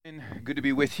Good to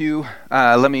be with you.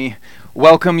 Let me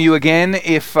welcome you again.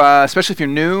 Especially if you're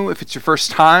new, if it's your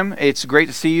first time, it's great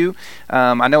to see you.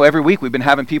 I know every week we've been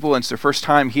having people, and it's their first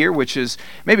time here, which is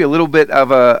maybe a little bit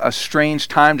of a strange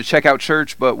time to check out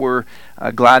church, but we're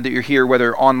glad that you're here,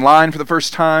 whether online for the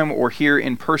first time or here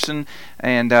in person.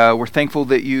 And we're thankful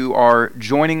that you are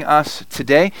joining us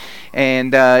today.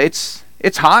 And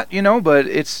it's hot, but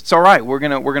it's all right. We're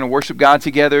gonna worship God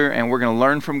together, and we're gonna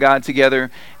learn from God together,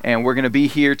 and we're gonna be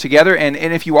here together. And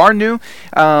if you are new,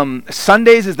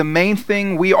 Sundays is the main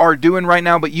thing we are doing right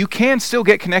now. But you can still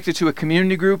get connected to a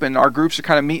community group, and our groups are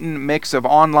kind of meeting a mix of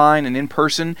online and in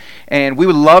person. And we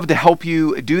would love to help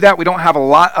you do that. We don't have a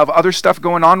lot of other stuff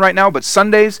going on right now, but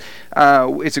Sundays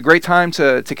it's a great time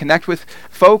to connect with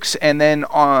folks, and then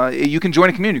you can join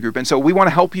a community group. And so we want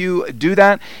to help you do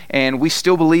that. And we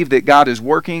still believe that God is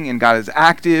working and God is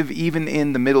active even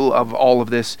in the middle of all of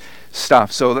this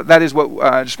stuff. So that is what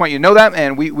I just want you to know that,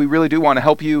 and we really do want to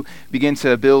help you begin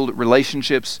to build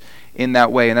relationships in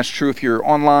that way. And that's true if you're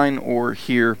online or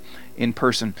here in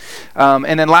person.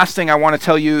 And then last thing I want to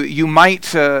tell you, you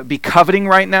might be coveting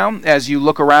right now as you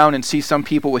look around and see some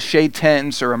people with shade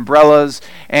tents or umbrellas,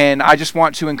 and I just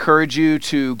want to encourage you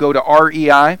to go to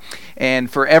REI,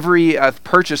 and for every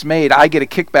purchase made, I get a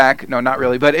kickback. No, not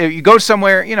really, but if you go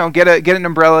somewhere, get an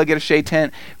umbrella, get a shade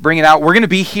tent, bring it out. We're going to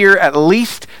be here at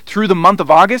least through the month of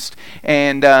August,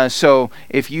 and so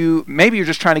if maybe you're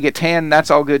just trying to get tan, that's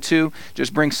all good too.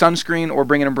 Just bring sunscreen or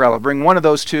bring an umbrella. Bring one of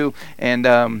those two, and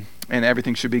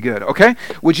everything should be good. Okay?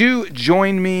 Would you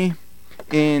join me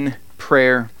in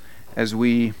prayer as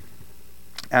we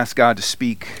ask God to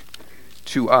speak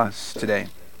to us today?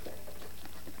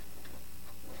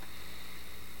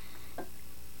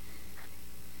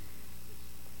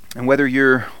 And whether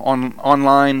you're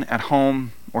online, at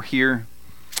home, or here,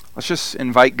 let's just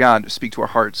invite God to speak to our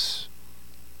hearts.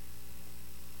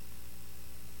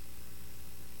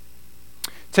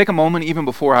 Take a moment even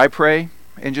before I pray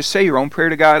and just say your own prayer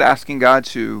to God, asking God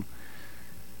to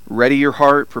ready your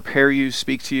heart, prepare you,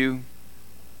 speak to you.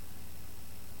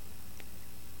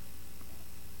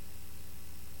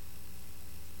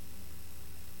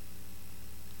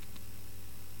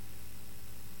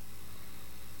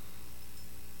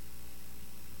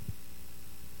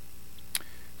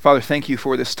 Father, thank you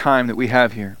for this time that we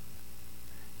have here.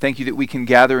 Thank you that we can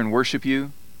gather and worship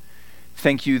you.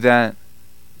 Thank you that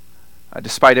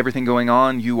despite everything going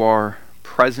on, you are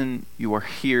present, you are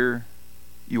here,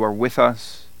 you are with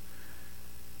us.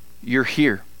 You're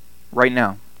here right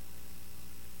now.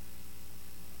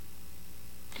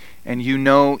 And you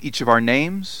know each of our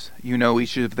names, you know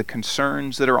each of the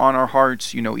concerns that are on our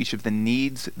hearts, you know each of the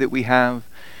needs that we have,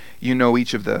 you know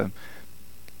each of the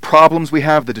problems we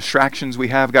have, the distractions we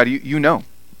have. God, you know.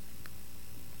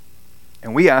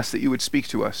 And we ask that you would speak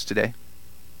to us today.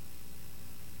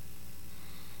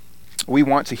 We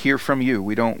want to hear from you.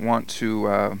 We don't want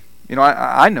to,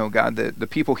 I know, God, that the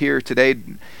people here today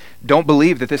don't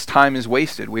believe that this time is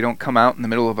wasted. We don't come out in the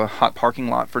middle of a hot parking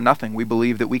lot for nothing. We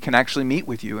believe that we can actually meet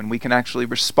with you and we can actually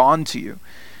respond to you.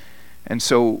 And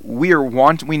so we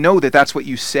know that that's what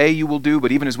you say you will do,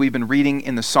 but even as we've been reading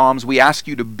in the Psalms, we ask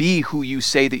you to be who you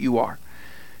say that you are.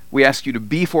 We ask you to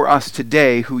be for us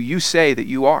today who you say that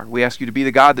you are. We ask you to be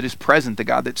the God that is present, the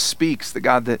God that speaks, the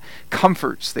God that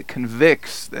comforts, that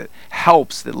convicts, that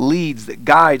helps, that leads, that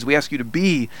guides. We ask you to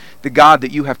be the God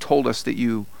that you have told us that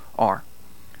you are.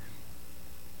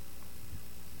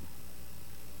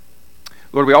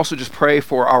 Lord, we also just pray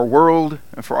for our world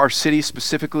and for our city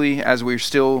specifically as we're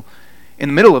still in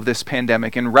the middle of this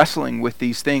pandemic and wrestling with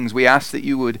these things. We ask that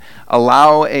you would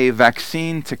allow a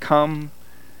vaccine to come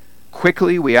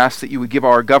quickly. We ask that you would give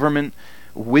our government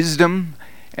wisdom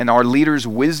and our leaders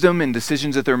wisdom in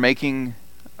decisions that they're making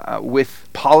with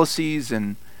policies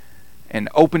and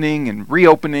opening and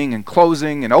reopening and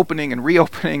closing and opening and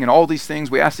reopening and all these things.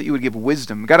 We ask that you would give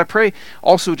wisdom. God, I pray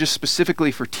also just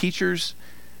specifically for teachers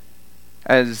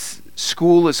as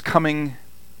school is coming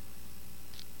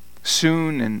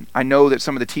soon, and I know that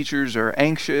some of the teachers are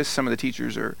anxious, some of the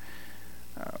teachers are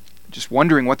just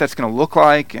wondering what that's going to look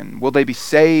like, and will they be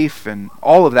safe, and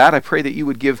all of that. I pray that you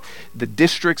would give the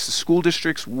school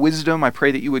districts wisdom. I pray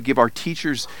that you would give our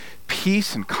teachers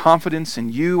peace and confidence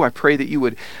in you. I pray that you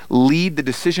would lead the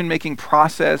decision-making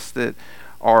process that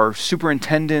our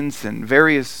superintendents and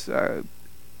various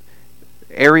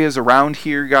areas around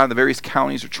here, God, the various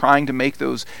counties are trying to make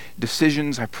those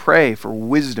decisions. I pray for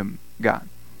wisdom, God.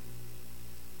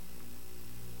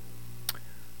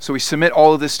 So we submit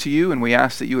all of this to you, and we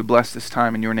ask that you would bless this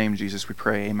time. In your name, Jesus, we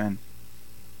pray. Amen.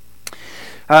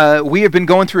 We have been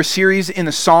going through a series in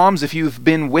the Psalms. If you've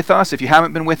been with us, if you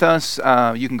haven't been with us,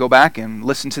 you can go back and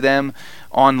listen to them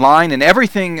online. And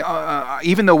everything,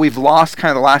 even though we've lost kind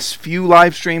of the last few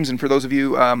live streams, and for those of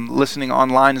you listening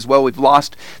online as well, we've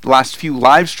lost the last few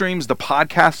live streams. The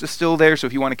podcast is still there, so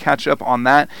if you want to catch up on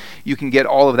that, you can get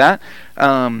all of that.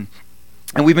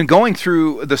 And we've been going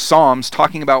through the Psalms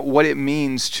talking about what it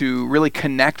means to really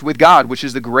connect with God, which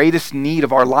is the greatest need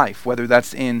of our life, whether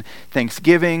that's in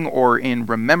thanksgiving or in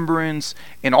remembrance,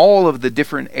 in all of the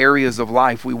different areas of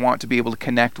life we want to be able to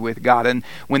connect with God. And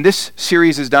when this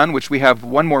series is done, which we have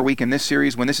one more week in this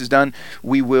series, when this is done,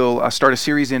 we will start a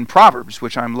series in Proverbs,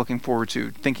 which I'm looking forward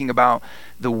to, thinking about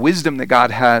the wisdom that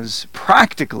God has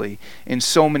practically in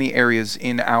so many areas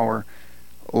in our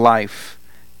life.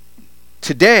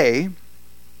 Today,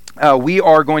 we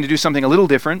are going to do something a little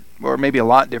different, or maybe a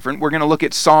lot different. We're going to look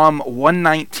at Psalm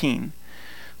 119.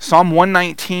 Psalm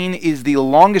 119 is the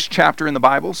longest chapter in the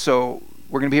Bible, so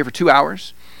we're going to be here for 2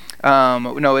 hours.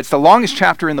 It's the longest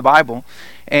chapter in the Bible,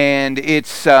 and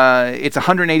it's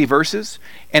 180 verses,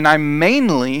 and I'm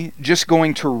mainly just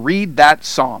going to read that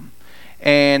psalm,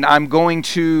 and I'm going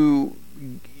to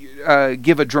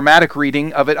give a dramatic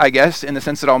reading of it, I guess, in the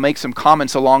sense that I'll make some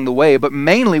comments along the way, but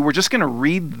mainly we're just going to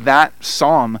read that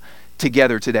psalm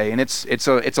together today, and it's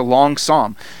a long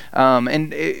psalm,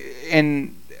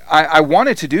 and I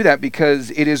wanted to do that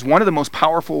because it is one of the most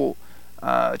powerful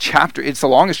chapter. It's the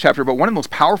longest chapter, but one of the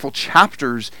most powerful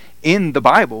chapters in the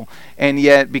Bible, and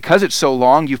yet because it's so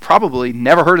long, you've probably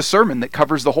never heard a sermon that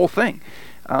covers the whole thing.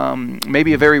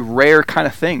 Maybe a very rare kind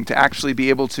of thing to actually be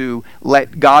able to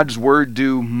let God's word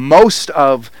do most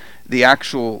of the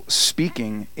actual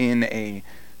speaking in a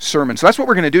sermon. So that's what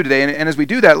we're going to do today. And as we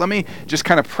do that, let me just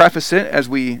kind of preface it as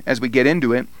we get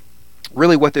into it.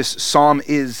 Really what this psalm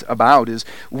is about is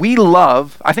we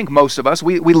love, I think most of us,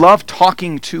 we love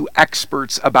talking to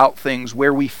experts about things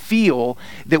where we feel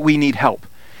that we need help.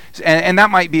 And that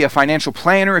might be a financial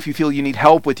planner if you feel you need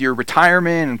help with your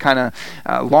retirement and kind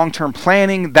of long-term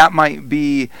planning. That might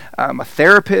be a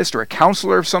therapist or a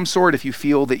counselor of some sort if you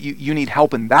feel that you need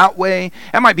help in that way.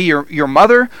 That might be your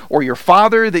mother or your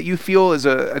father that you feel is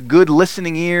a good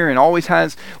listening ear and always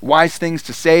has wise things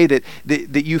to say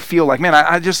that you feel like, man,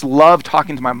 I just love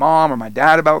talking to my mom or my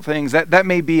dad about things. That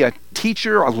may be a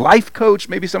teacher, a life coach.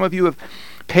 Maybe some of you have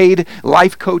paid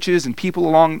life coaches and people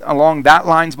along that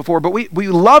lines before, but we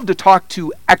love to talk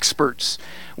to experts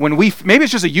when maybe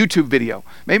it's just a YouTube video.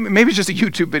 Maybe it's just a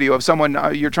YouTube video of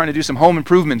someone you're trying to do some home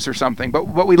improvements or something, but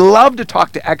we love to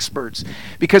talk to experts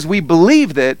because we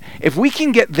believe that if we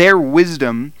can get their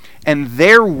wisdom and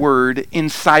their word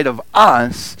inside of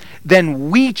us, then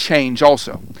we change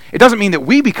also. It doesn't mean that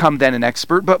we become then an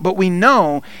expert, but we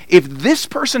know if this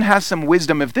person has some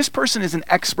wisdom, if this person is an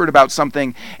expert about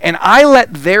something, and I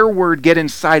let their word get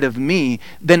inside of me,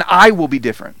 then I will be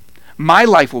different. My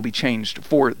life will be changed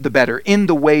for the better in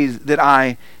the ways that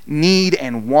I need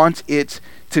and want it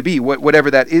to be,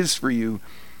 whatever that is for you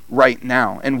right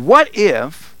now. And what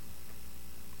if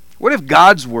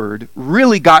God's word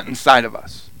really got inside of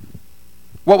us?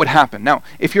 What would happen? Now,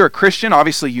 if you're a Christian,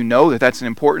 obviously you know that that's an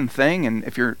important thing, and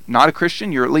if you're not a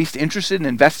Christian, you're at least interested in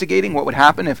investigating what would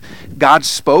happen if God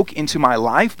spoke into my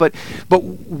life. But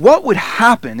what would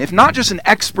happen if not just an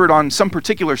expert on some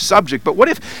particular subject, but what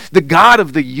if the God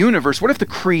of the universe, what if the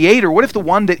Creator, what if the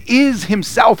one that is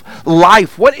himself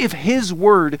life, what if his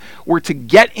word were to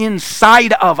get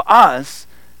inside of us?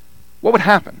 What would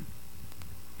happen?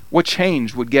 What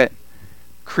change would get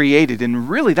created? And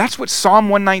really, that's what Psalm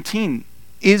 119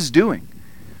 is doing.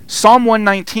 Psalm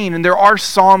 119, and there are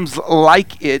psalms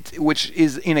like it, which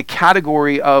is in a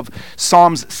category of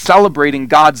psalms celebrating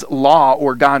God's law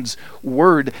or God's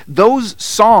word. Those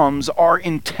psalms are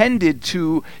intended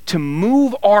to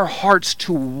move our hearts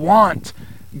to want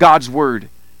God's word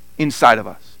inside of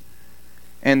us.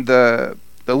 And the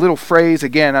little phrase,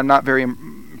 again, I'm not very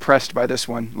impressed by this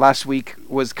one. Last week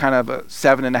was kind of a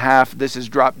 7.5. This has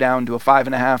dropped down to a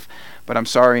 5.5, but I'm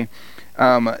sorry.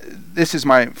 This is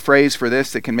my phrase for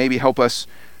this that can maybe help us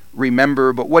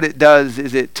remember, but what it does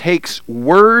is it takes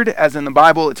word, as in the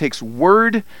Bible, it takes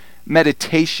word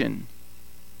meditation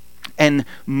and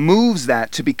moves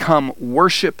that to become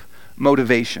worship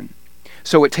motivation.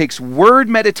 So it takes word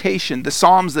meditation. The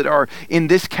Psalms that are in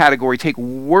this category take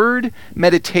word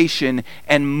meditation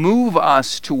and move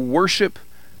us to worship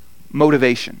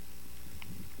motivation.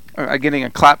 I'm getting a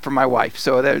clap from my wife,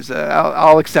 so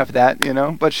I'll accept that,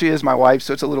 but she is my wife,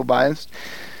 so it's a little biased.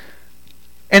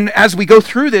 And as we go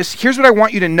through this, here's what I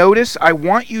want you to notice. I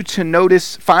want you to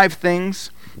notice 5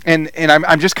 things, and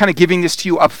I'm just kind of giving this to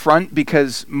you up front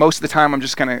because most of the time I'm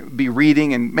just going to be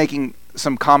reading and making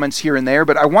some comments here and there,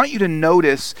 but I want you to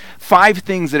notice 5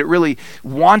 things that it really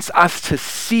wants us to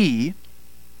see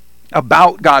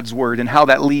about God's word and how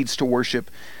that leads to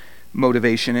worship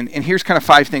motivation. And here's kind of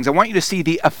 5 things. I want you to see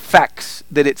the effects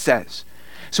that it says.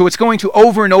 So it's going to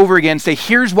over and over again say,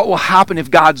 here's what will happen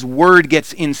if God's word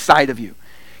gets inside of you.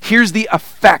 Here's the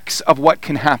effects of what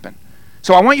can happen.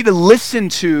 So I want you to listen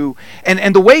to,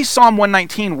 and the way Psalm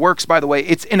 119 works, by the way,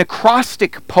 it's an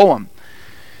acrostic poem.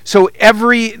 So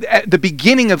the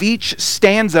beginning of each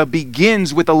stanza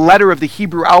begins with a letter of the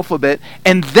Hebrew alphabet,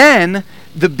 and then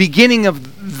the beginning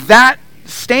of that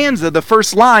stanza, the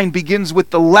first line, begins with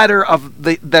the letter of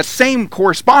the same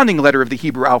corresponding letter of the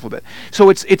Hebrew alphabet. So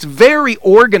it's very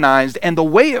organized, and the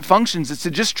way it functions is to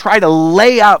just try to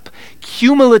lay up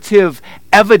cumulative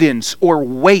evidence or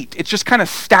weight. It's just kind of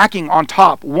stacking on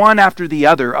top, one after the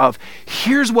other, of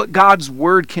here's what God's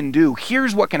word can do,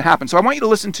 here's what can happen. So I want you to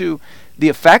listen to the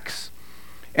effects,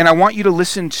 and I want you to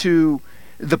listen to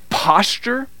the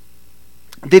posture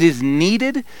that is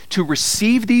needed to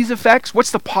receive these effects. What's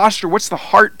the posture? What's the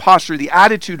heart posture, the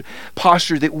attitude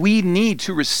posture that we need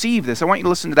to receive this? I want you to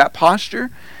listen to that posture.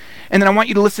 And then I want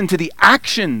you to listen to the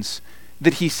actions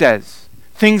that he says.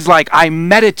 Things like I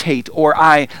meditate, or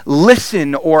I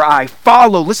listen, or I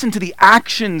follow. Listen to the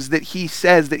actions that he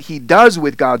says that he does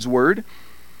with God's word.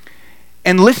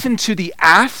 And listen to the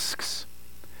asks.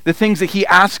 The things that he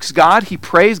asks God. He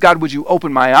prays, God, would you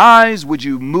open my eyes? Would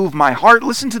you move my heart?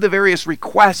 Listen to the various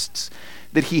requests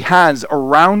that he has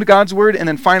around God's word. And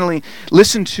then finally,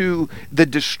 listen to the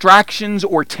distractions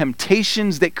or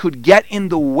temptations that could get in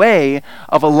the way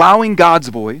of allowing God's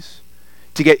voice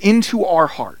to get into our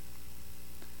heart.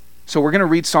 So we're going to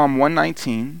read Psalm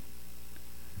 119,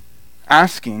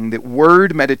 asking that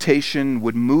word meditation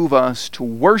would move us to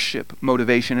worship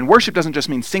motivation. And worship doesn't just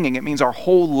mean singing, it means our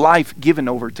whole life given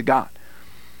over to God.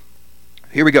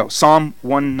 Here we go, Psalm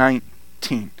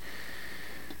 119.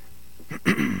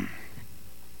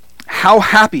 How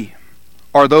happy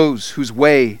are those whose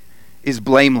way is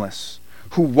blameless,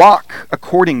 who walk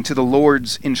according to the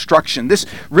Lord's instruction. This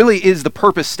really is the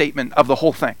purpose statement of the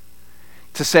whole thing.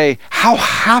 To say, how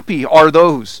happy are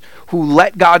those who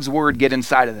let God's word get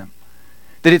inside of them.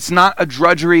 That it's not a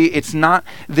drudgery, it's not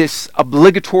this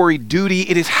obligatory duty.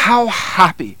 It is how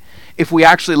happy if we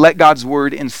actually let God's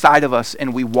word inside of us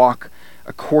and we walk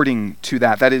according to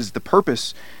that. That is the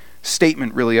purpose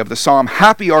statement, really, of the psalm.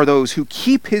 Happy are those who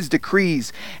keep his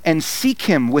decrees and seek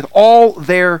him with all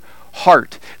their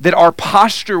heart. That our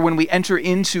posture when we enter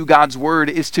into God's word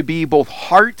is to be both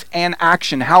heart and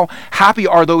action. How happy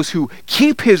are those who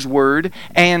keep his word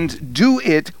and do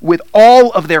it with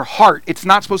all of their heart. It's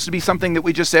not supposed to be something that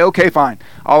we just say, okay, fine,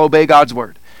 I'll obey God's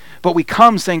word. But we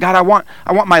come saying, God, I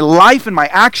want my life and my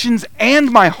actions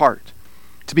and my heart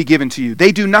to be given to you.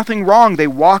 They do nothing wrong. They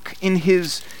walk in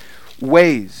his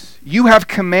ways. You have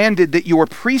commanded that your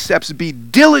precepts be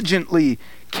diligently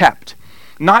kept.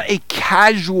 Not a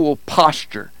casual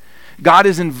posture. God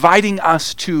is inviting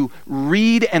us to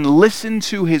read and listen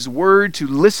to his word, to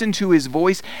listen to his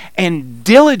voice, and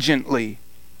diligently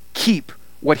keep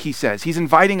what he says. He's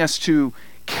inviting us to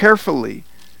carefully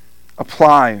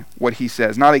apply what he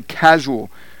says, not a casual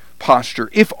posture.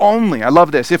 If only, I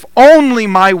love this, if only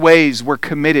my ways were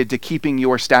committed to keeping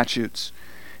your statutes,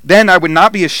 then I would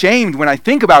not be ashamed when I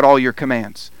think about all your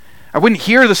commands. I wouldn't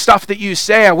hear the stuff that you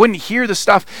say. I wouldn't hear the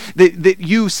stuff that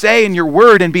you say in your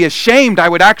word and be ashamed. I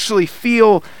would actually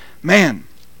feel, man,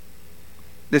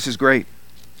 this is great.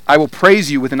 I will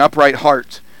praise you with an upright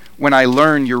heart when I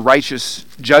learn your righteous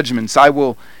judgments. I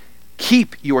will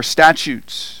keep your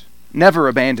statutes. Never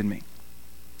abandon me.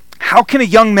 How can a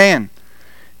young man,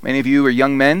 many of you are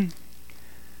young men,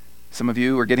 some of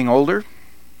you are getting older.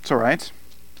 It's all right.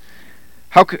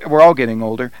 We're all getting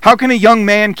older. How can a young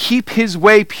man keep his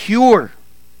way pure?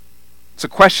 It's a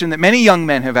question that many young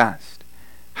men have asked.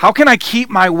 How can I keep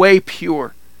my way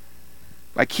pure?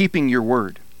 By keeping your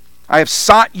word. I have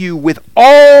sought you with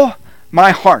all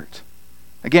my heart.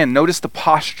 Again, notice the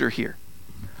posture here.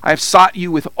 I have sought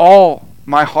you with all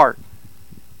my heart.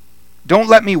 Don't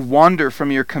let me wander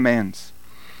from your commands.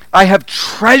 I have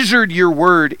treasured your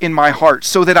word in my heart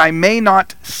so that I may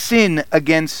not sin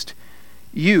against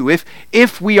you.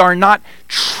 If we are not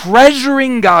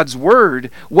treasuring God's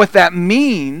word, what that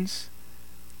means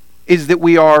is that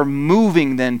we are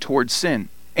moving then towards sin.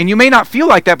 And you may not feel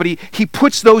like that, but he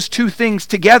puts those two things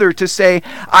together to say,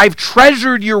 I've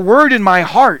treasured your word in my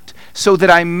heart so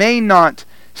that I may not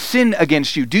sin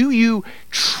against you. Do you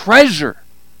treasure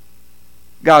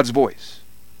God's voice?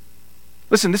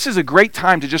 Listen, this is a great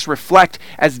time to just reflect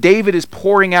as David is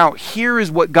pouring out. Here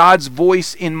is what God's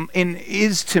voice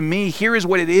is to me. Here is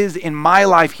what it is in my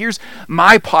life. Here's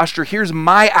my posture. Here's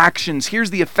my actions.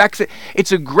 Here's the effects.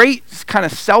 It's a great kind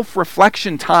of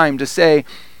self-reflection time to say,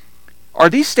 are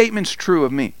these statements true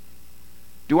of me?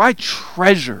 Do I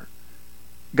treasure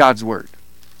God's word?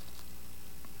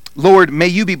 Lord, may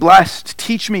you be blessed.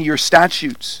 Teach me your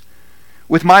statutes.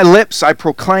 With my lips I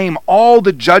proclaim all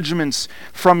the judgments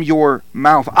from your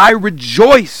mouth. I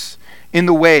rejoice in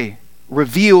the way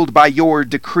revealed by your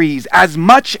decrees, as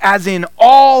much as in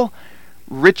all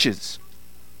riches.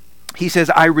 He says,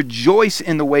 I rejoice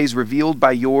in the ways revealed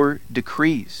by your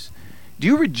decrees. Do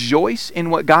you rejoice in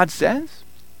what God says?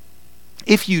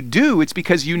 If you do, it's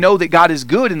because you know that God is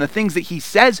good and the things that he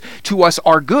says to us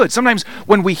are good. Sometimes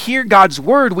when we hear God's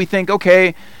word, we think,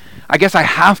 okay, I guess I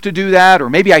have to do that, or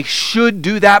maybe I should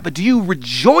do that, but do you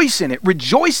rejoice in it?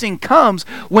 Rejoicing comes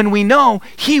when we know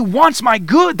he wants my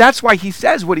good. That's why he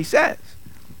says what he says.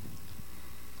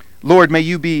 Lord, may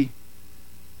you be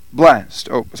blessed.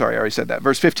 Oh, sorry, I already said that.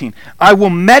 Verse 15. I will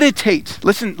meditate.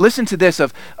 Listen to this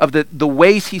of the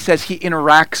ways he says he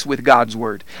interacts with God's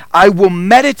word. I will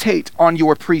meditate on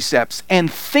your precepts and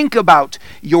think about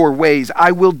your ways.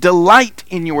 I will delight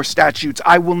in your statutes.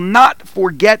 I will not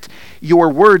forget your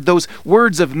word. Those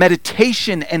words of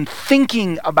meditation and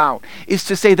thinking about is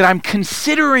to say that I'm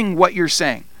considering what you're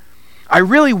saying. I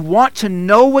really want to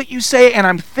know what you say, and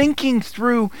I'm thinking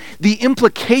through the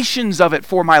implications of it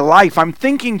for my life. I'm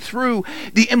thinking through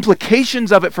the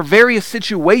implications of it for various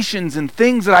situations and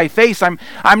things that I face. I'm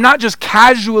not just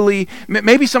casually,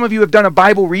 maybe some of you have done a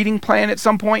Bible reading plan at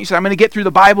some point. You said, I'm going to get through the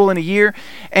Bible in a year,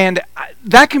 and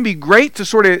that can be great to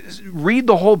sort of read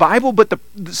the whole Bible, but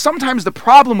sometimes the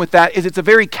problem with that is it's a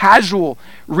very casual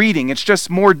reading. It's just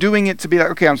more doing it to be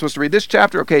like, okay, I'm supposed to read this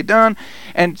chapter, okay, done,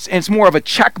 and it's more of a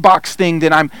checkbox thing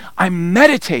than I'm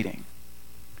meditating,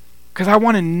 because I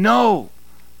want to know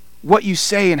what you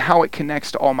say and how it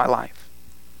connects to all my life.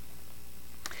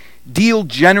 Deal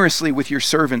generously with your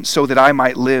servant so that I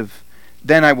might live.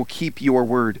 Then I will keep your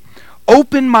word.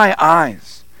 Open my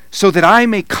eyes so that I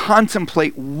may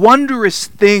contemplate wondrous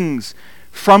things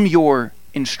from your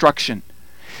instruction.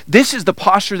 This is the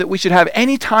posture that we should have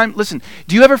anytime. Listen,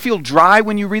 do you ever feel dry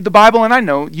when you read the Bible? And I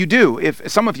know you do, if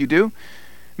some of you do.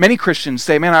 Many Christians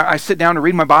say, man, I sit down to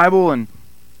read my Bible and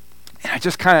I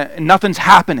just nothing's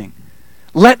happening.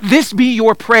 Let this be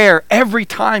your prayer every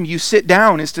time you sit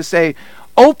down, is to say,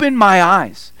 open my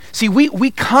eyes. See, we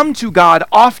come to God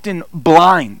often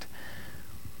blind.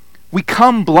 We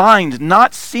come blind,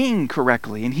 not seeing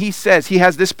correctly. And he says, he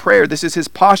has this prayer, this is his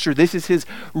posture, this is his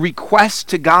request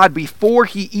to God before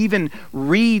he even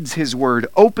reads his word.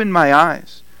 Open my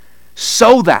eyes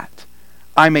so that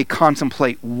I may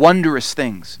contemplate wondrous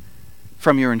things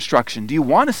from your instruction. Do you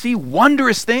want to see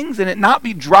wondrous things and it not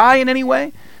be dry in any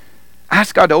way?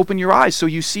 Ask God to open your eyes so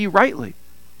you see rightly.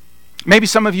 Maybe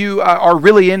some of you are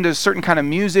really into a certain kind of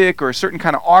music or a certain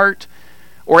kind of art,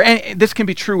 or this can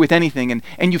be true with anything,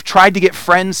 and you've tried to get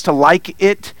friends to like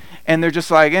it, and they're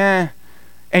just like, eh.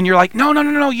 And you're like, no,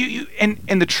 you.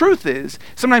 And the truth is,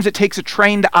 sometimes it takes a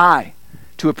trained eye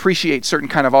to appreciate certain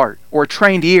kind of art, or a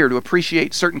trained ear to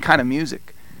appreciate certain kind of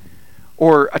music,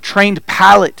 or a trained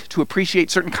palate to appreciate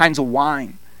certain kinds of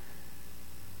wine.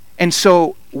 And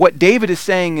so what David is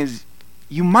saying is,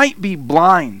 you might be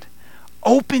blind.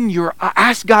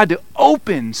 Ask God to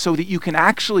open so that you can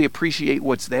actually appreciate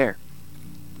what's there.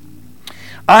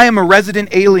 I am a resident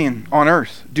alien on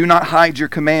earth. Do not hide your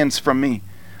commands from me.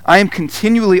 I am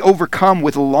continually overcome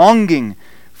with longing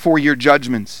for your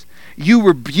judgments. You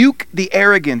rebuke the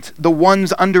arrogant, the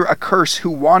ones under a curse who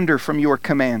wander from your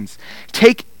commands.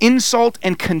 Take insult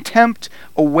and contempt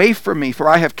away from me, for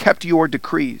I have kept your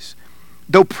decrees.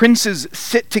 Though princes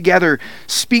sit together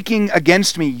speaking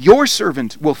against me, your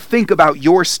servant will think about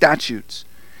your statutes.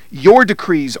 Your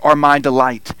decrees are my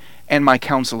delight and my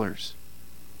counselors.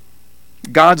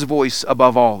 God's voice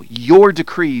above all. Your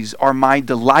decrees are my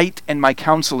delight and my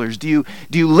counselors. Do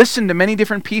you listen to many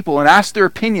different people and ask their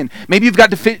opinion? Maybe you've got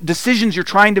decisions you're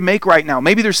trying to make right now.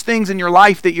 Maybe there's things in your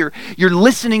life that you're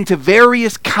listening to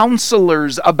various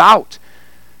counselors about.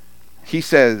 He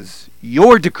says,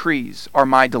 your decrees are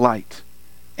my delight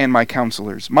and my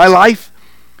counselors. My life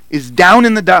is down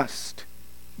in the dust.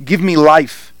 Give me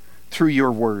life through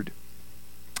your word.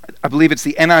 I believe it's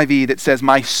the NIV that says,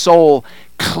 my soul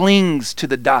clings to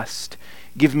the dust.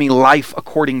 Give me life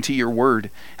according to your word.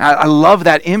 I love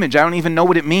that image. I don't even know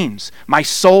what it means. My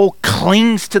soul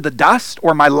clings to the dust,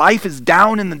 or my life is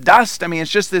down in the dust. I mean,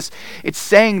 it's just this, it's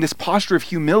saying this posture of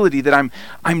humility that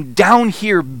I'm down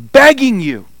here begging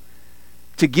you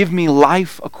to give me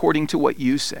life according to what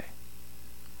you say.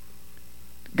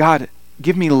 God,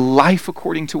 give me life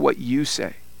according to what you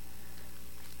say.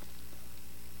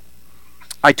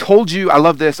 I told you, I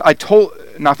love this,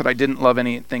 not that I didn't love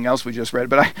anything else we just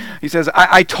read, but he says,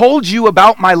 I told you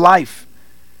about my life,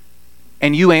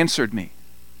 and you answered me.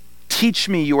 Teach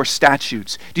me your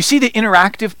statutes. Do you see the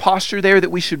interactive posture there that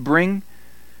we should bring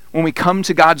when we come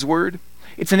to God's word?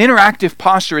 It's an interactive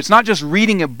posture. It's not just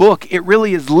reading a book. It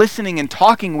really is listening and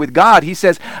talking with God. He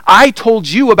says, I told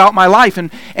you about my life.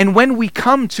 And when we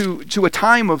come to a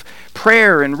time of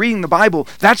prayer and reading the Bible,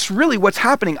 that's really what's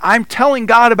happening. I'm telling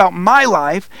God about my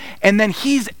life, and then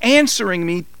he's answering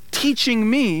me, teaching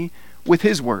me with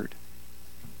his word.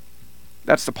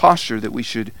 That's the posture that we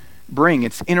should bring.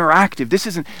 It's interactive.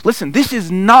 This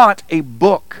is not a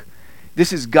book.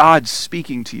 This is God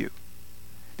speaking to you.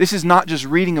 This is not just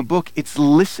reading a book, it's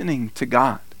listening to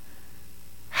God.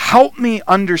 Help me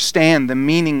understand the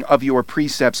meaning of your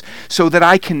precepts so that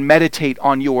I can meditate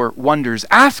on your wonders.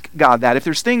 Ask God that. If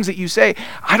there's things that you say,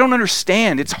 I don't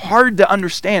understand, it's hard to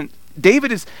understand.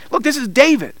 This is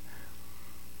David.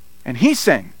 And he's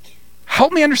saying,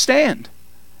 help me understand.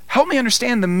 Help me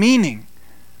understand the meaning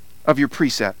of your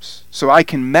precepts so I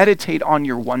can meditate on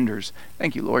your wonders.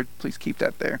 Thank you, Lord. Please keep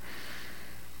that there.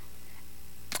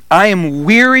 I am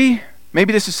weary.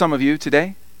 Maybe this is some of you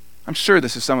today. I'm sure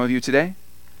this is some of you today.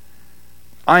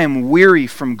 I am weary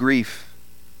from grief.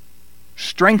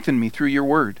 Strengthen me through your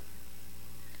word.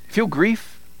 You feel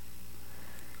grief?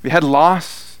 You had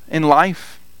loss in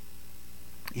life?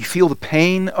 You feel the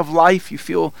pain of life? You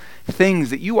feel things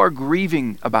that you are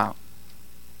grieving about?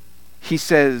 He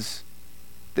says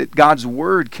that God's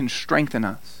word can strengthen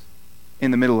us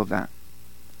in the middle of that.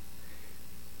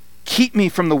 Keep me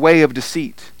from the way of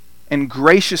deceit, and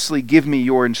graciously give me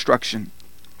your instruction.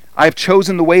 I have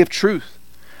chosen the way of truth.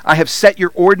 I have set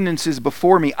your ordinances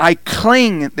before me. I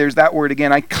cling, there's that word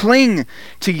again, I cling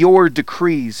to your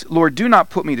decrees. Lord, do not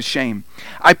put me to shame.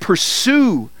 I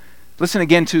pursue, listen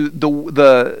again to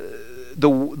the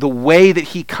way that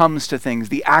he comes to things,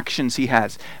 the actions he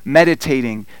has,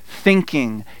 meditating,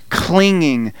 thinking,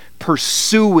 clinging,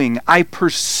 pursuing. I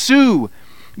pursue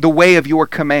the way of your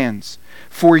commands.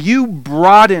 For you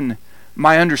broaden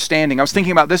my understanding. I was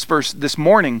thinking about this verse this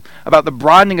morning, about the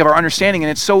broadening of our understanding, and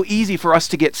it's so easy for us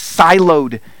to get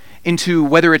siloed into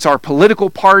whether it's our political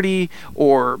party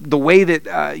or the way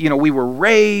that we were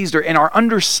raised, and our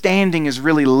understanding is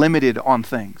really limited on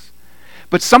things.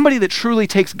 But somebody that truly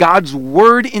takes God's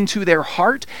word into their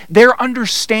heart, their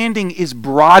understanding is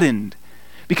broadened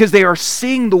because they are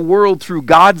seeing the world through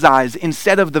God's eyes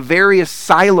instead of the various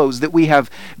silos that we have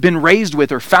been raised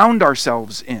with or found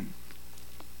ourselves in.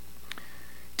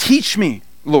 Teach me,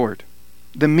 Lord,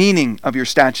 the meaning of your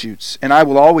statutes, and I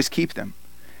will always keep them.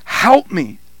 Help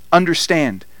me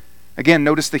understand. Again,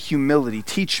 notice the humility.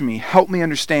 Teach me, help me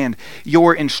understand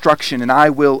your instruction, and I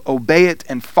will obey it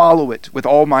and follow it with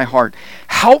all my heart.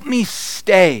 Help me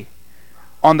stay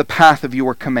on the path of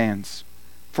your commands,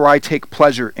 for I take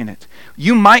pleasure in it.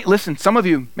 You might, listen, some of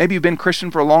you, maybe you've been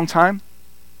Christian for a long time,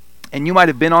 and you might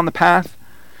have been on the path.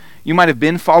 You might have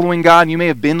been following God. You may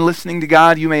have been listening to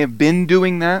God. You may have been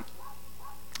doing that.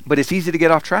 But it's easy to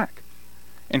get off track.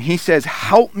 And he says,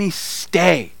 help me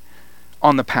stay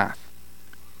on the path.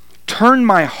 Turn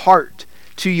my heart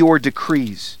to your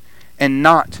decrees and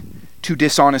not to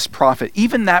dishonest profit.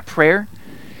 Even that prayer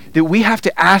that we have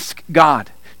to ask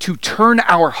God to turn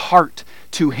our heart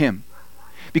to him.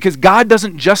 Because God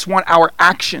doesn't just want our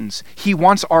actions. He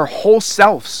wants our whole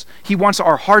selves. He wants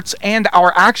our hearts and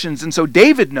our actions. And so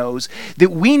David knows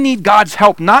that we need God's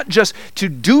help not just to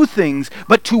do things,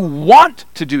 but to want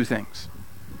to do things.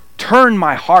 Turn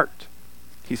my heart,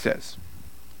 he says.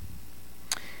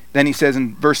 Then he says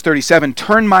in verse 37,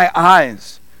 turn my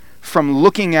eyes from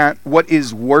looking at what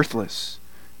is worthless.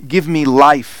 Give me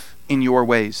life in your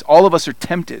ways. All of us are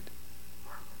tempted.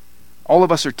 All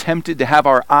of us are tempted to have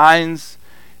our eyes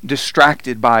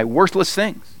distracted by worthless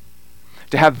things,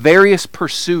 to have various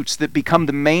pursuits that become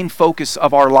the main focus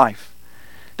of our life.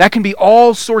 That can be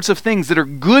all sorts of things that are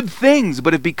good things,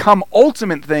 but have become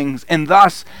ultimate things and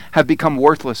thus have become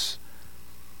worthless.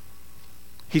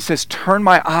 He says, turn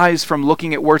my eyes from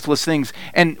looking at worthless things.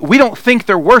 And we don't think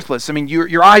they're worthless. I mean,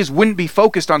 your eyes wouldn't be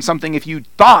focused on something if you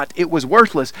thought it was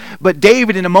worthless. But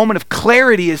David, in a moment of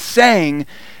clarity, is saying,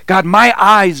 God, my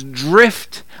eyes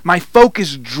drift, my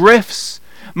focus drifts.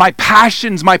 My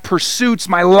passions, my pursuits,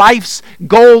 my life's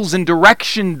goals and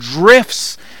direction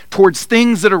drifts towards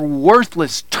things that are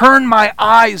worthless. Turn my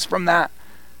eyes from that.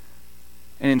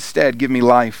 And instead, give me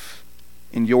life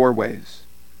in your ways.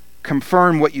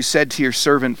 Confirm what you said to your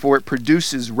servant, for it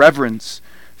produces reverence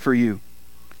for you.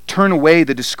 Turn away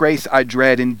the disgrace I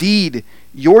dread. Indeed,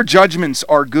 your judgments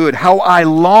are good. How I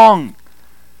long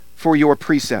for your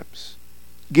precepts.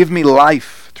 Give me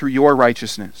life through your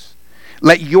righteousness.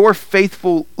 Let your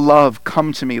faithful love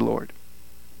come to me, Lord.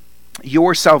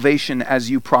 Your salvation as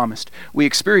you promised. We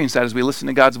experience that as we listen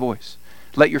to God's voice.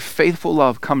 Let your faithful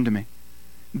love come to me.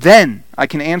 Then I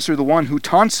can answer the one who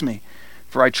taunts me,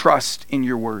 for I trust in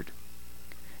your word.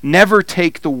 Never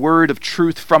take the word of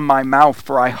truth from my mouth,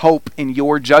 for I hope in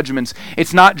your judgments.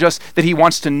 It's not just that he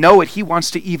wants to know it, he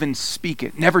wants to even speak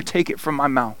it. Never take it from my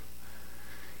mouth.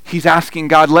 He's asking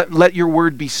God, let your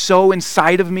word be so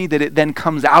inside of me that it then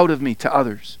comes out of me to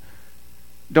others.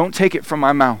 Don't take it from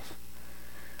my mouth.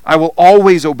 I will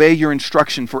always obey your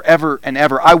instruction forever and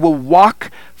ever. I will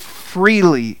walk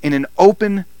freely in an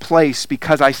open place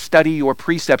because I study your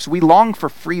precepts. We long for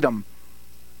freedom,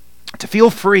 to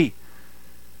feel free.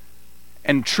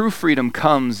 And true freedom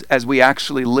comes as we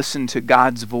actually listen to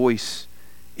God's voice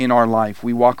in our life.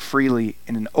 We walk freely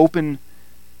in an open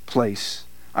place.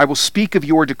 I will speak of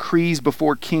your decrees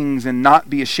before kings and not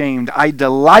be ashamed. I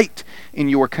delight in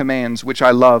your commands, which I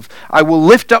love. I will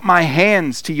lift up my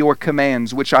hands to your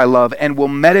commands, which I love, and will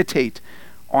meditate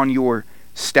on your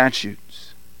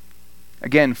statutes.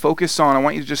 Again, I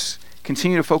want you to just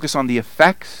continue to focus on the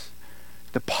effects,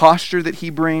 the posture that he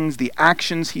brings, the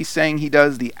actions he's saying he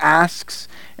does, the asks,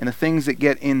 and the things that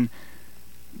get in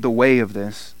the way of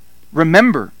this.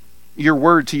 Remember your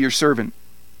word to your servant.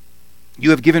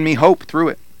 You have given me hope through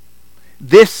it.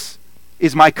 This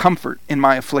is my comfort in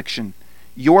my affliction.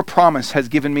 Your promise has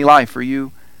given me life. Are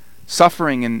you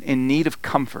suffering and in need of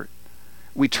comfort?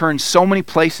 We turn to so many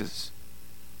places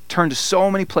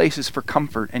for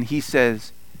comfort, and he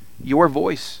says, your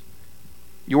voice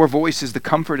is the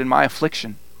comfort in my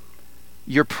affliction.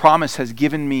 Your promise has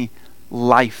given me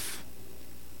life.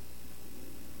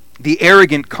 The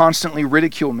arrogant constantly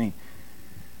ridicule me,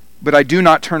 but I do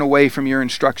not turn away from your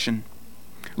instruction.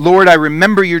 Lord, I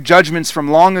remember your judgments from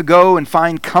long ago and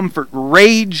find comfort.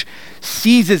 Rage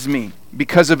seizes me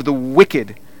because of the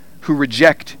wicked who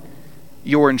reject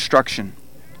your instruction.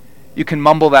 You can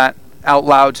mumble that out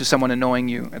loud to someone annoying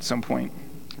you at some point.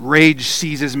 Rage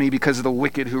seizes me because of the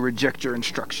wicked who reject your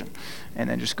instruction. And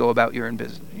then just go about your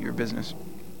business.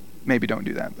 Maybe don't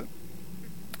do that. But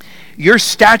your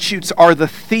statutes are the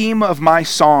theme of my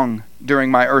song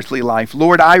during my earthly life.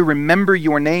 Lord, I remember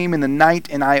your name in the night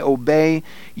and I obey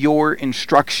your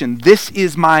instruction. This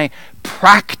is my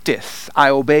practice. I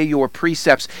obey your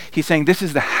precepts. He's saying this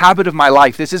is the habit of my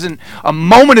life. This isn't a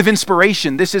moment of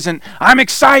inspiration. This isn't, I'm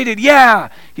excited, yeah.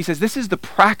 He says this is the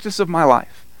practice of my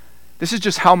life. This is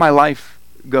just how my life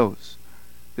goes.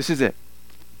 This is it.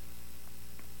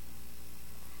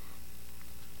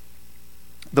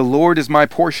 The Lord is my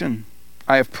portion.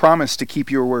 I have promised to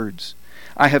keep your words.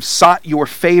 I have sought your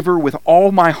favor with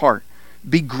all my heart.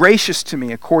 Be gracious to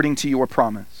me according to your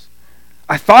promise.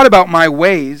 I thought about my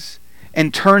ways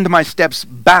and turned my steps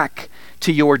back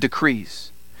to your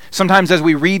decrees. Sometimes as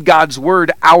we read God's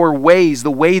word, our ways,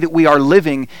 the way that we are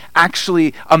living,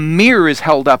 actually a mirror is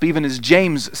held up. Even as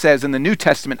James says in the New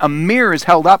Testament, a mirror is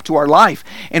held up to our life.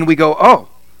 And we go, oh.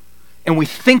 And we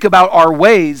think about our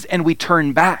ways and we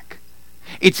turn back.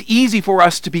 It's easy for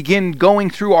us to begin going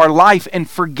through our life and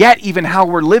forget even how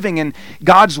we're living, and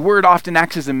God's word often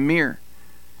acts as a mirror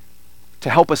to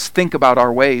help us think about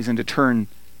our ways and to turn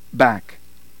back.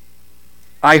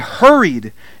 I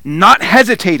hurried, not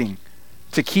hesitating,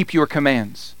 to keep your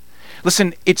commands.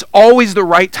 Listen, it's always the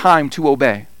right time to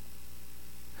obey.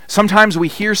 Sometimes we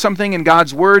hear something in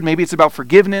God's word. Maybe it's about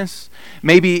forgiveness.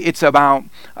 Maybe it's about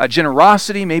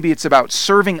generosity. Maybe it's about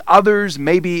serving others.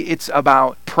 Maybe it's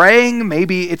about praying.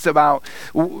 Maybe it's about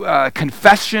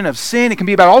confession of sin. It can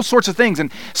be about all sorts of things.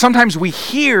 And sometimes we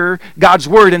hear God's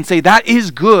word and say, that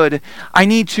is good. I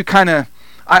need to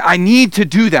I need to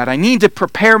do that. I need to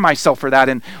prepare myself for that.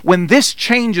 And when this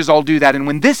changes, I'll do that. And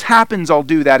when this happens, I'll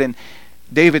do that. And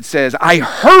David says, I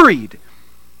hurried,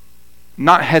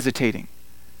 not hesitating,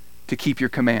 to keep your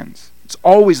commands. It's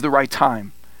always the right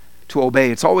time to obey.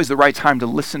 It's always the right time to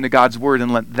listen to God's word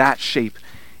and let that shape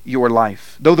your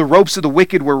life. Though the ropes of the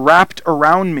wicked were wrapped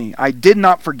around me, I did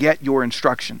not forget your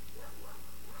instruction.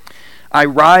 I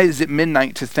rise at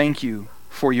midnight to thank you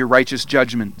for your righteous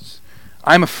judgments.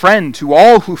 I am a friend to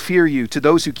all who fear you, to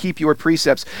those who keep your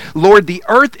precepts. Lord, the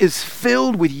earth is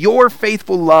filled with your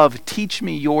faithful love. Teach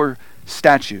me your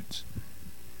statutes.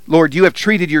 Lord, you have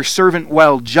treated your servant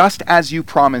well, just as you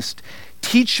promised.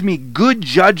 Teach me good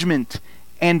judgment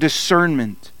and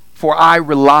discernment, for I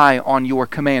rely on your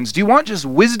commands. Do you want just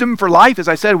wisdom for life? As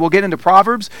I said, we'll get into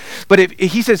Proverbs. But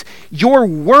he says, your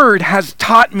word has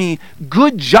taught me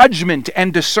good judgment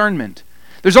and discernment.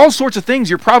 There's all sorts of things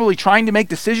you're probably trying to make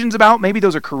decisions about. Maybe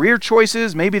those are career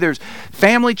choices. Maybe there's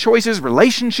family choices,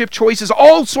 relationship choices,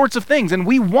 all sorts of things. And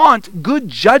we want good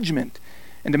judgment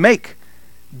and to make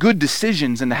good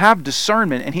decisions and to have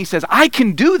discernment. And he says, I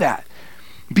can do that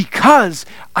because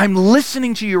I'm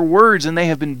listening to your words and they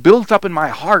have been built up in my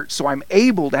heart, so I'm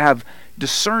able to have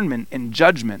discernment and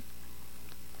judgment.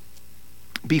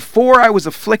 Before I was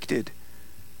afflicted,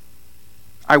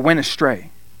 I went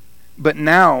astray, but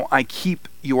now I keep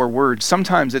your word.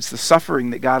 Sometimes it's the suffering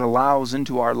that God allows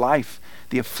into our life,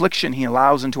 the affliction he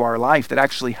allows into our life that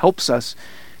actually helps us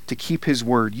to keep his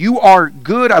word. You are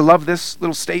good. I love this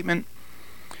little statement.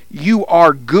 You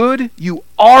are good,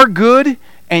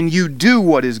 and you do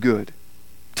what is good.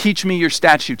 Teach me your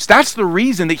statutes. That's the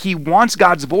reason that he wants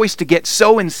God's voice to get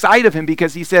so inside of him,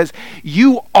 because he says,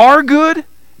 you are good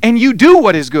and you do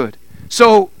what is good.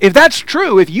 So if that's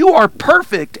true, if you are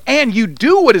perfect and you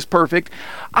do what is perfect,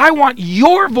 I want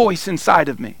your voice inside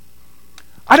of me.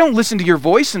 I don't listen to your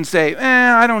voice and say,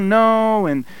 I don't know,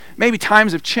 and maybe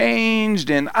times have changed,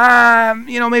 and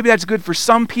maybe that's good for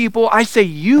some people. I say,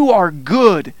 you are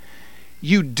good.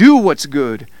 You do what's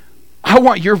good. I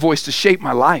want your voice to shape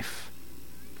my life.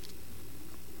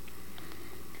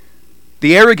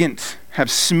 The arrogant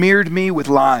have smeared me with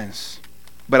lies,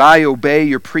 but I obey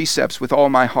your precepts with all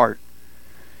my heart.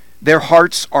 Their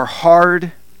hearts are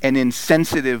hard and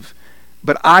insensitive,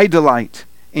 but I delight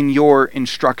in your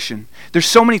instruction. There's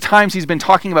so many times he's been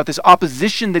talking about this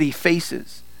opposition that he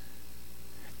faces.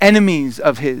 Enemies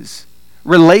of his,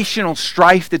 relational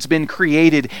strife that's been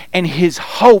created, and his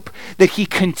hope that he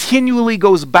continually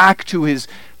goes back to his,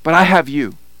 but I have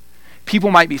you. People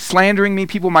might be slandering me,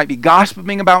 people might be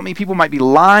gossiping about me, people might be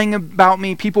lying about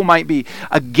me, people might be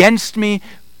against me,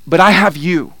 but I have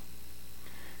you.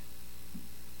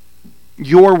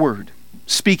 Your word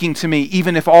speaking to me,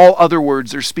 even if all other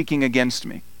words are speaking against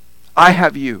me. I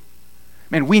have you.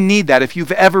 Man, we need that. If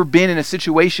you've ever been in a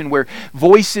situation where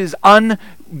voices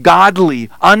ungodly,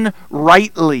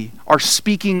 unrightly are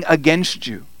speaking against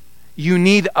you, you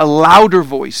need a louder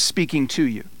voice speaking to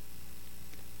you.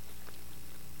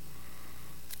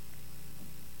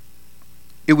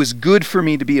 It was good for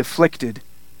me to be afflicted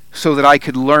so that I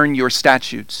could learn your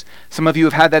statutes. Some of you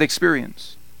have had that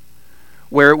experience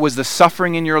where it was the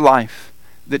suffering in your life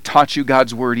that taught you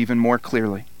God's word even more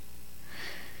clearly.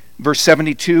 Verse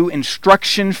 72,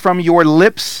 instruction from your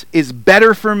lips is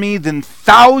better for me than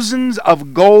thousands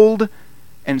of gold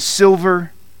and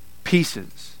silver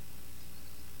pieces.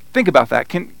 Think about that.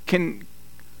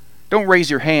 Don't raise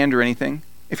your hand or anything.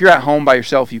 If you're at home by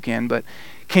yourself, you can, but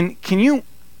can you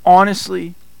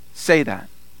honestly say that?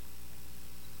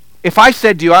 If I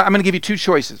said to you, I'm going to give you two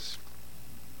choices.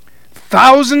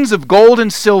 Thousands of gold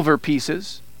and silver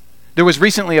pieces. There was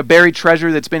recently a buried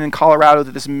treasure that's been in Colorado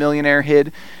that this millionaire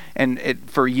hid, and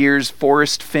for years,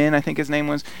 Forrest Finn, I think his name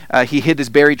was, he hid this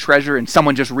buried treasure, and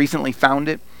someone just recently found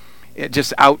it.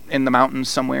 Just out in the mountains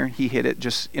somewhere. He hid it.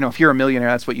 Just, if you're a millionaire,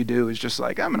 that's what you do, is just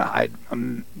like, I'm going to hide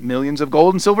millions of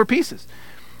gold and silver pieces.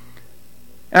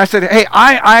 And I said, hey,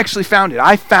 I actually found it.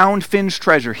 I found Finn's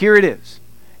treasure. Here it is.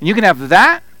 And you can have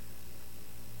that,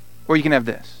 or you can have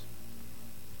this.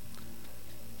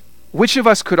 Which of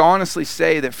us could honestly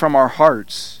say that from our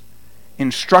hearts,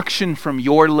 instruction from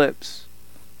your lips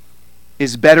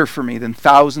is better for me than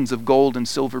thousands of gold and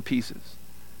silver pieces?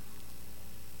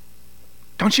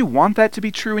 Don't you want that to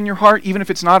be true in your heart? Even if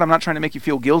it's not, I'm not trying to make you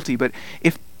feel guilty, but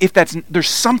if there's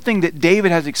something that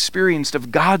David has experienced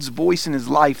of God's voice in his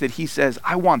life that he says,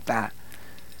 I want that.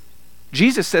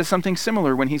 Jesus says something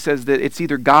similar when he says that it's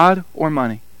either God or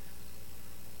money.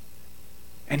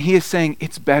 And he is saying,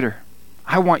 it's better.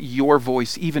 I want your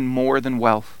voice even more than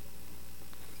wealth.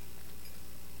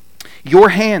 Your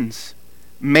hands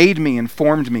made me and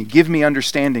formed me. Give me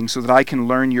understanding so that I can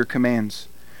learn your commands.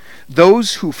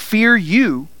 Those who fear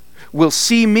you will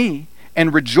see me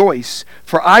and rejoice,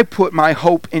 for I put my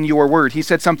hope in your word. He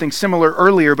said something similar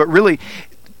earlier, but really,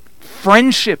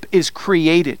 friendship is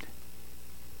created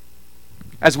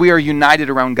as we are united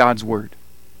around God's word.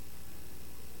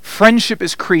 Friendship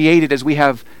is created as we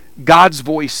have God's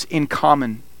voice in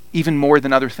common, even more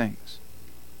than other things.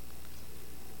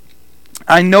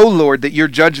 I know, Lord, that your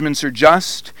judgments are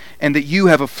just and that you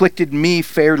have afflicted me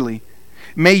fairly.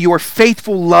 May your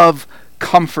faithful love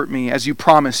comfort me as you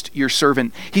promised your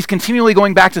servant. He's continually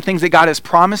going back to things that God has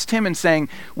promised him and saying,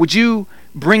 would you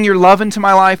bring your love into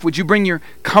my life? Would you bring your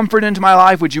comfort into my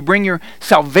life? Would you bring your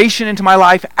salvation into my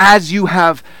life as you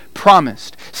have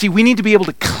promised? See, we need to be able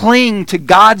to cling to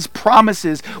God's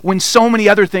promises when so many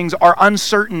other things are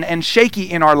uncertain and shaky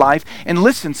in our life. And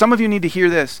listen, some of you need to hear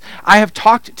this. I have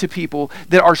talked to people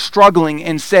that are struggling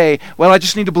and say, well, I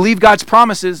just need to believe God's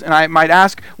promises. And I might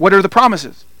ask, what are the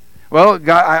promises? Well,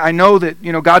 God, I know that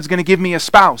God's going to give me a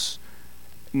spouse.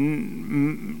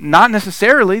 Not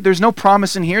necessarily. There's no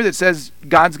promise in here that says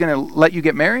God's going to let you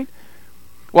get married.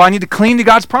 Well, I need to cling to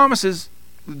God's promises.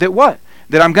 That what?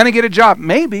 That I'm going to get a job.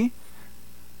 Maybe.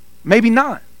 Maybe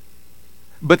not.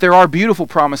 But there are beautiful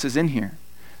promises in here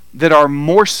that are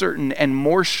more certain and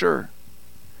more sure.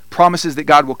 Promises that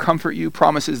God will comfort you,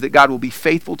 promises that God will be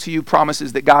faithful to you,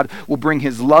 promises that God will bring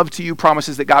his love to you,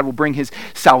 promises that God will bring his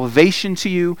salvation to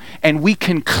you, and we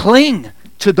can cling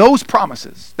to those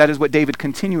promises. That is what David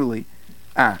continually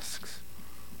asks.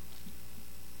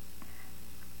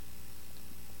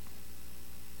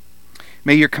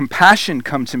 May your compassion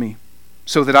come to me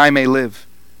so that I may live,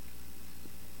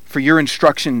 for your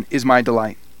instruction is my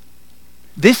delight.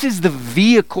 This is the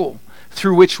vehicle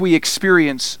through which we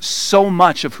experience so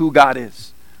much of who God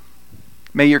is.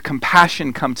 May your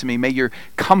compassion come to me. May your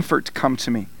comfort come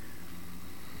to me.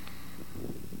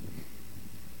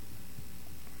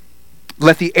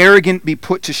 Let the arrogant be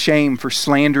put to shame for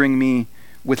slandering me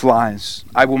with lies.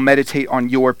 I will meditate on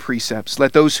your precepts.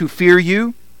 Let those who fear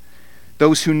you,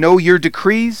 those who know your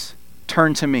decrees,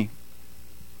 turn to me.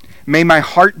 May my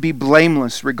heart be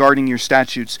blameless regarding your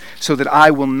statutes, so that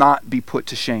I will not be put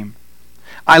to shame.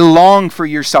 I long for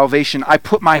your salvation. I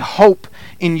put my hope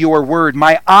in your word.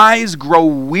 My eyes grow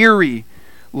weary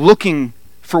looking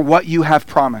for what you have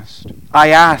promised. I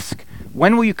ask,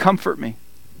 when will you comfort me?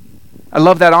 I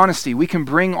love that honesty. We can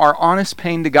bring our honest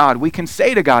pain to God. We can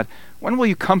say to God, when will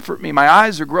you comfort me? My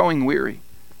eyes are growing weary.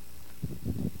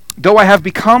 Though I have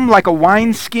become like a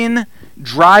wineskin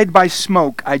dried by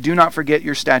smoke, I do not forget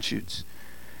your statutes.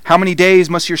 How many days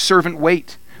must your servant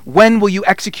wait? When will you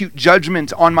execute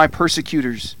judgment on my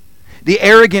persecutors? The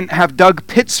arrogant have dug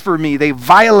pits for me. They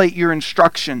violate your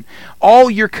instruction.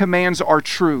 All your commands are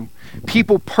true.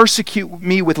 People persecute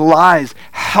me with lies.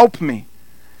 Help me.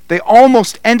 They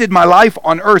almost ended my life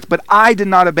on earth, but I did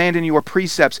not abandon your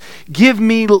precepts. Give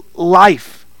me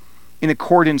life in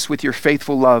accordance with your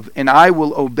faithful love, and I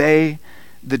will obey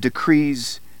the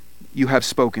decrees you have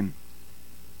spoken.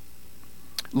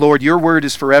 Lord, your word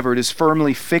is forever. It is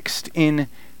firmly fixed in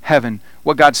heaven.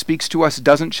 What God speaks to us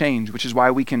doesn't change, which is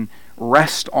why we can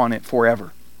rest on it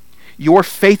forever. Your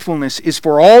faithfulness is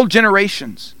for all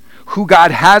generations. Who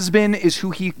God has been is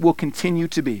who he will continue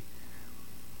to be.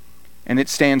 And it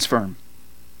stands firm.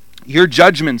 Your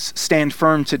judgments stand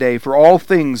firm today, for all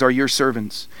things are your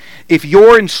servants. If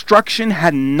your instruction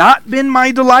had not been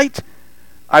my delight,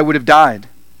 I would have died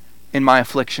in my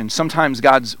affliction. Sometimes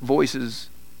God's voice is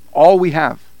all we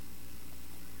have.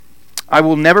 I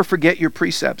will never forget your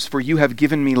precepts, for you have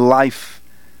given me life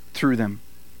through them.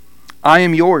 I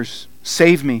am yours.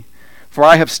 Save me, for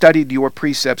I have studied your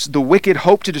precepts. The wicked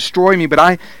hope to destroy me, but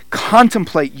I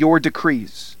contemplate your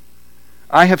decrees.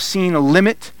 I have seen a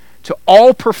limit to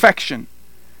all perfection,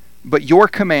 but your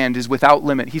command is without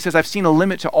limit. He says, I've seen a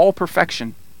limit to all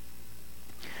perfection.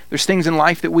 There's things in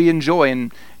life that we enjoy,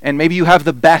 and maybe you have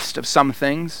the best of some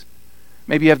things.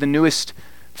 Maybe you have the newest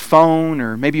phone,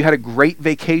 or maybe you had a great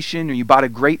vacation, or you bought a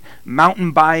great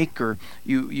mountain bike, or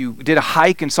you did a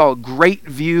hike and saw a great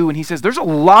view. And he says, there's a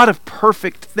lot of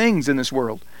perfect things in this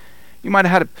world. You might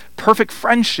have had a perfect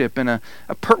friendship and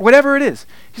whatever it is.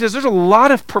 He says, there's a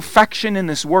lot of perfection in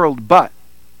this world, but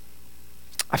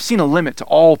I've seen a limit to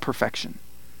all perfection,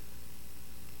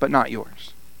 but not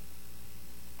yours.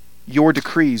 Your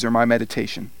decrees are my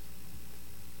meditation.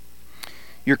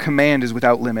 Your command is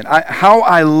without limit. How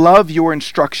I love your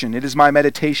instruction. It is my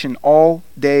meditation all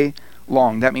day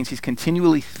long. That means he's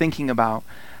continually thinking about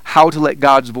how to let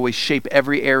God's voice shape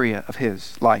every area of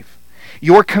his life.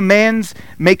 Your commands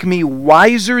make me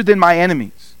wiser than my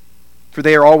enemies, for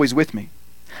they are always with me.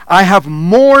 I have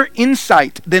more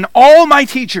insight than all my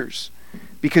teachers,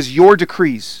 because your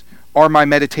decrees are my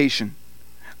meditation.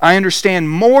 I understand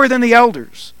more than the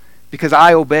elders, because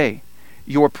I obey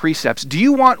your precepts. Do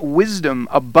you want wisdom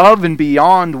above and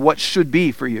beyond what should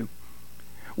be for you?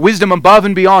 Wisdom above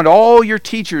and beyond all your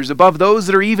teachers, above those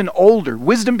that are even older.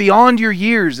 Wisdom beyond your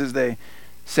years, as they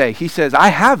say. He says, I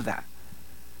have that.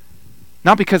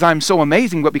 Not because I'm so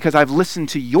amazing, but because I've listened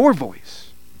to your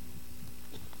voice.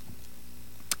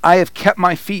 I have kept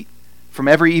my feet from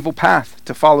every evil path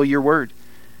to follow your word.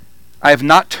 I have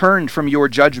not turned from your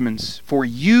judgments, for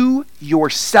you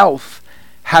yourself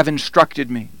have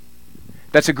instructed me.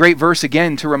 That's a great verse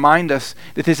again to remind us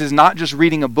that this is not just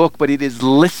reading a book, but it is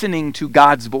listening to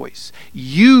God's voice.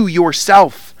 You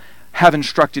yourself have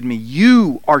instructed me.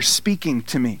 You are speaking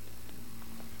to me.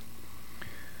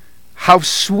 How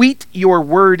sweet your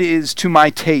word is to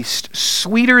my taste,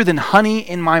 sweeter than honey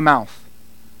in my mouth.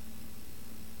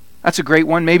 That's a great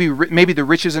one. Maybe the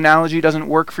riches analogy doesn't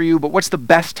work for you, but what's the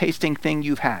best tasting thing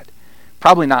you've had?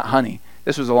 Probably not honey.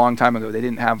 This was a long time ago. They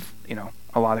didn't have,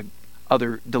 a lot of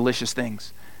other delicious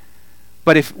things.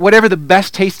 But if whatever the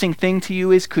best tasting thing to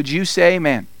you is, could you say,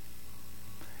 man,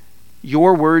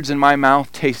 your words in my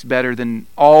mouth taste better than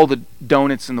all the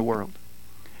donuts in the world.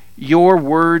 Your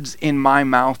words in my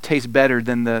mouth taste better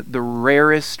than the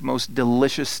rarest, most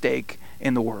delicious steak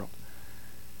in the world.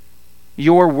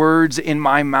 Your words in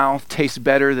my mouth taste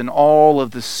better than all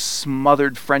of the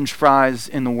smothered French fries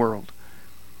in the world.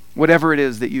 Whatever it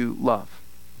is that you love.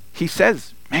 He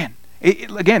says, man,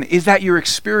 again, is that your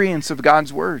experience of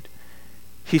God's word?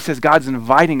 He says God's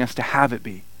inviting us to have it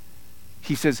be.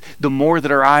 He says the more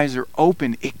that our eyes are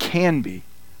open, it can be.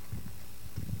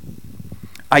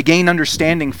 I gain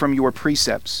understanding from your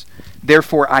precepts.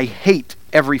 Therefore, I hate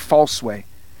every false way.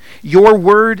 Your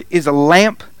word is a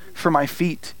lamp for my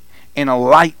feet and a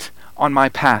light on my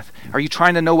path. Are you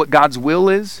trying to know what God's will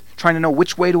is? Trying to know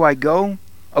which way do I go?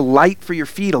 A light for your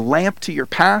feet, a lamp to your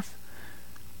path?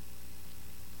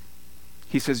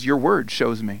 He says, your word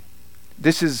shows me.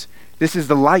 This is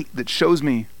the light that shows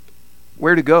me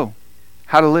where to go,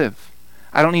 how to live.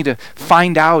 I don't need to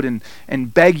find out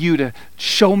and beg you to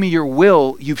show me your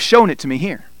will. You've shown it to me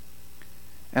here.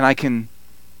 And I can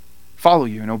follow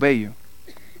you and obey you.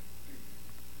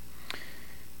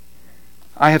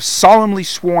 I have solemnly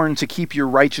sworn to keep your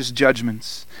righteous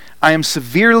judgments. I am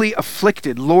severely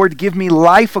afflicted. Lord, give me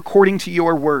life according to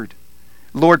your word.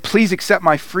 Lord, please accept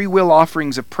my free will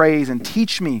offerings of praise and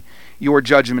teach me your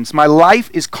judgments. My life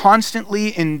is constantly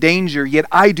in danger, yet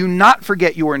I do not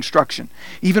forget your instruction.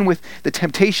 Even with the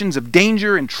temptations of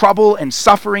danger and trouble and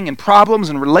suffering and problems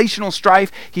and relational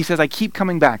strife, he says, I keep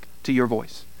coming back to your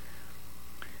voice.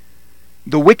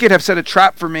 The wicked have set a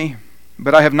trap for me,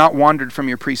 but I have not wandered from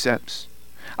your precepts.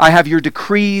 I have your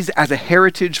decrees as a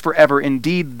heritage forever.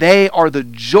 Indeed, they are the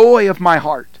joy of my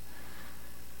heart.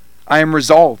 I am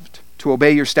resolved to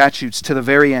obey your statutes to the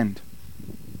very end.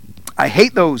 I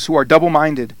hate those who are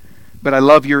double-minded, but I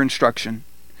love your instruction.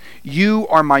 You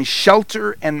are my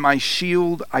shelter and my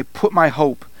shield. I put my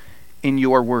hope in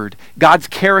your word. God's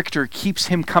character keeps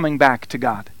him coming back to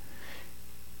God.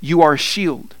 You are a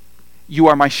shield. You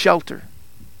are my shelter.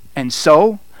 And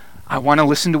so, I want to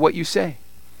listen to what you say.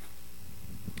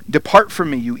 Depart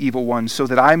from me, you evil ones, so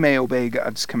that I may obey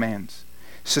God's commands.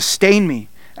 Sustain me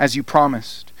as you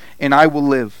promised, and I will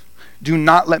live. Do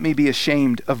not let me be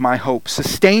ashamed of my hope.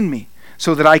 Sustain me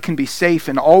so that I can be safe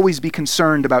and always be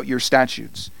concerned about your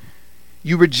statutes.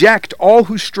 You reject all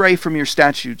who stray from your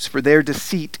statutes, for their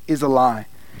deceit is a lie.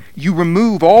 You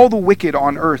remove all the wicked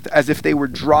on earth as if they were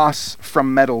dross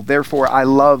from metal. Therefore, I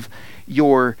love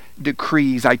your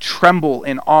decrees. I tremble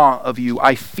in awe of you.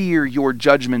 I fear your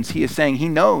judgments. He is saying he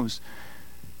knows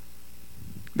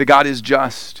that God is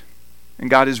just and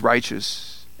God is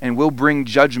righteous and will bring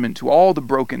judgment to all the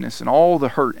brokenness and all the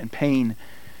hurt and pain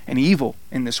and evil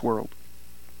in this world.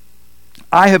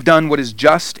 I have done what is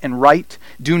just and right.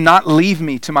 Do not leave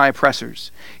me to my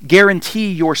oppressors. Guarantee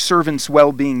your servant's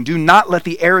well-being. Do not let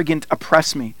the arrogant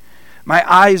oppress me. My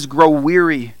eyes grow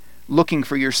weary looking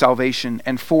for your salvation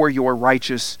and for your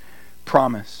righteous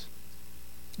promise.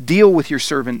 Deal with your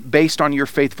servant based on your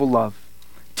faithful love.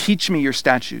 Teach me your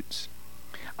statutes.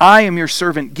 I am your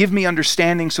servant. Give me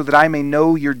understanding so that I may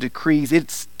know your decrees.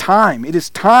 It's time. It is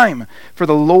time for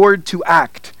the Lord to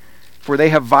act, for they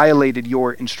have violated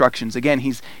your instructions. Again,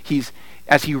 he's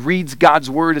as he reads God's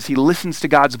word, as he listens to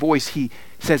God's voice, he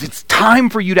says it's time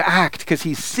for you to act, because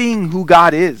he's seeing who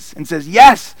God is and says,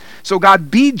 yes, so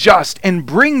God, be just and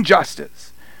bring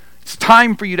justice. It's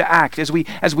time for you to act. As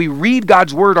we read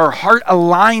God's word, our heart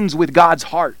aligns with God's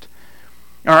heart.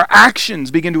 Our actions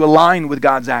begin to align with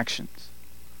God's actions.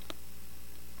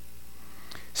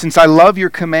 Since I love your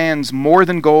commands more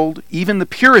than gold, even the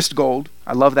purest gold,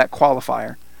 I love that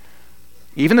qualifier,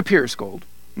 even the purest gold,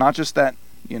 not just that,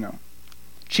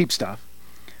 cheap stuff.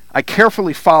 I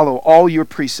carefully follow all your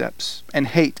precepts and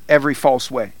hate every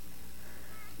false way.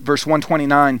 Verse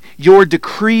 129, your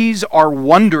decrees are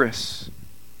wondrous.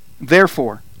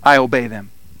 Therefore, I obey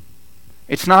them.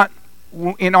 It's not,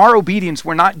 in our obedience,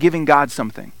 we're not giving God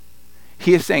something.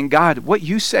 He is saying, God, what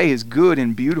you say is good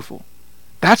and beautiful.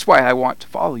 That's why I want to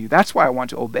follow you. That's why I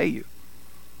want to obey you.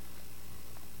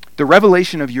 The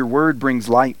revelation of your word brings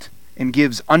light and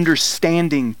gives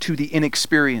understanding to the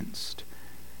inexperienced.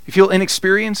 You feel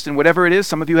inexperienced in whatever it is.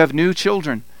 Some of you have new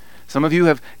children. Some of you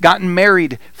have gotten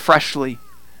married freshly.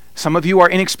 Some of you are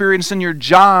inexperienced in your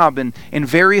job and in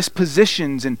various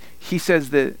positions. And he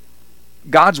says that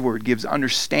God's word gives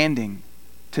understanding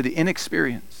to the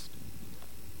inexperienced.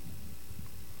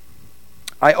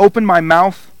 I open my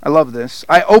mouth, I love this,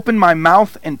 I open my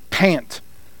mouth and pant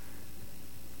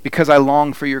because I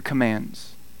long for your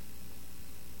commands.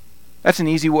 That's an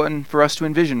easy one for us to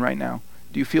envision right now.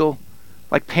 Do you feel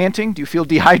like panting? Do you feel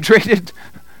dehydrated?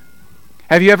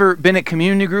 Have you ever been at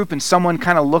community group and someone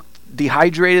kind of looked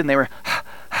dehydrated and they were,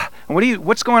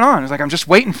 what's going on? It's like, I'm just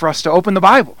waiting for us to open the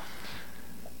Bible.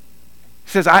 He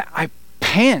says, I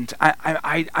pant.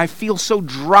 I feel so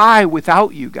dry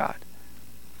without you, God.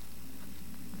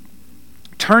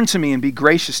 Turn to me and be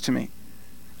gracious to me,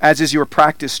 as is your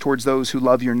practice towards those who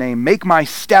love your name. Make my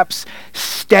steps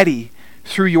steady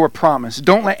through your promise.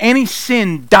 Don't let any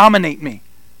sin dominate me.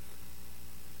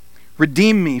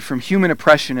 Redeem me from human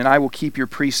oppression, and I will keep your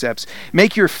precepts.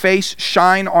 Make your face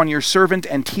shine on your servant,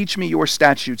 and teach me your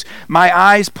statutes. My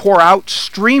eyes pour out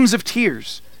streams of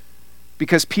tears,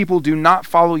 because people do not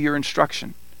follow your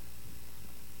instruction.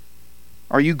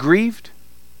 Are you grieved?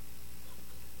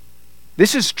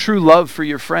 This is true love for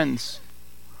your friends.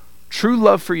 True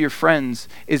love for your friends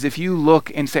is if you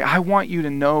look and say, I want you to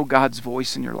know God's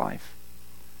voice in your life.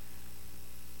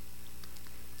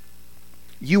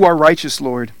 You are righteous,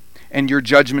 Lord, and your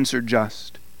judgments are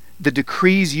just. The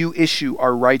decrees you issue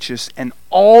are righteous and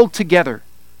altogether,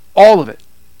 all of it,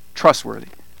 trustworthy.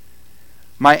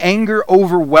 My anger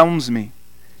overwhelms me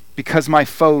because my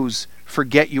foes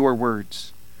forget your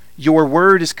words. Your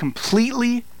word is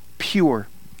completely pure,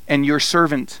 and your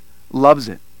servant loves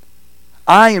it.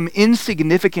 I am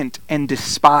insignificant and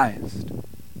despised,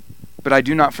 but I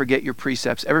do not forget your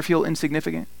precepts. Ever feel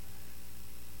insignificant?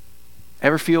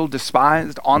 Ever feel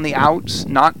despised on the outs,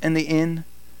 not in the in?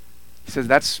 He says,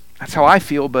 that's how I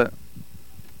feel, but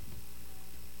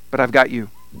I've got you.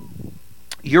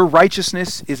 Your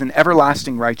righteousness is an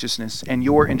everlasting righteousness, and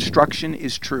your instruction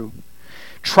is true.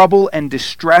 Trouble and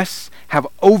distress have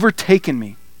overtaken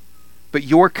me, but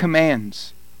your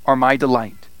commands are my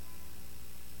delight.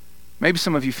 Maybe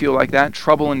some of you feel like that.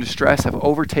 Trouble and distress have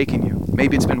overtaken you.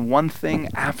 Maybe it's been one thing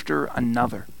after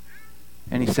another.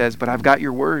 And he says, but I've got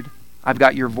your word. I've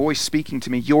got your voice speaking to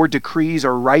me. Your decrees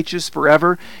are righteous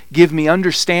forever. Give me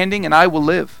understanding and I will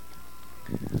live.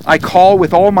 I call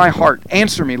with all my heart.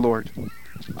 Answer me, Lord.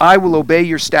 I will obey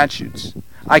your statutes.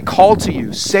 I call to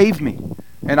you. Save me,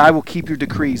 and I will keep your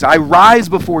decrees. I rise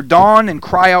before dawn and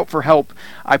cry out for help.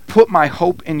 I put my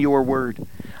hope in your word.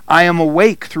 I am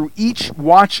awake through each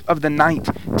watch of the night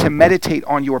to meditate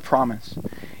on your promise.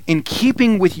 In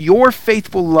keeping with your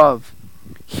faithful love,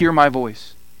 hear my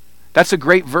voice. That's a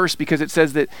great verse because it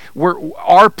says that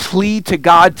our plea to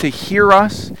God to hear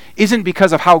us isn't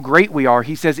because of how great we are.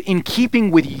 He says, in keeping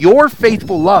with your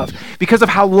faithful love, because of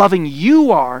how loving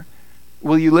you are,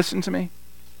 will you listen to me?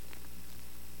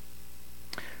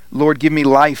 Lord, give me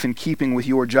life in keeping with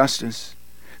your justice.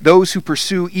 Those who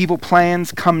pursue evil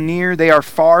plans come near. They are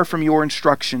far from your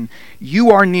instruction.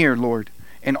 You are near, Lord,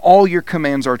 and all your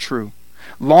commands are true.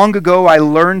 Long ago I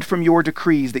learned from your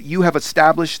decrees that you have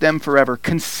established them forever.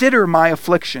 Consider my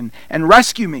affliction and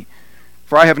rescue me,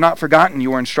 for I have not forgotten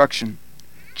your instruction.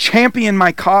 Champion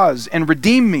my cause and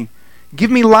redeem me.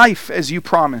 Give me life as you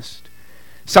promised.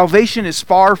 Salvation is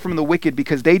far from the wicked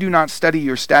because they do not study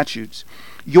your statutes.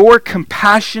 Your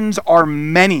compassions are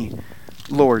many,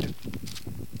 Lord.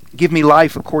 Give me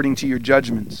life according to your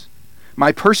judgments.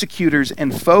 My persecutors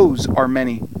and foes are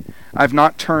many. I've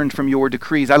not turned from your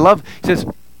decrees. I love, it says,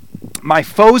 my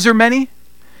foes are many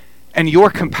and your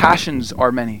compassions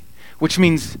are many, which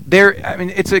means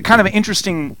it's a kind of an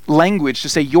interesting language to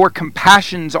say your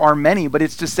compassions are many, but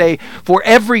it's to say for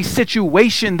every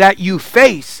situation that you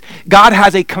face, God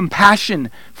has a compassion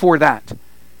for that.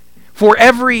 For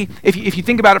every, if you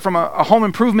think about it from a home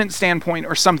improvement standpoint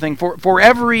or something, for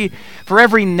every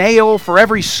nail, for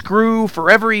every screw, for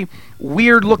every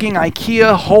weird looking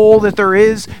IKEA hole that there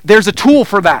is, there's a tool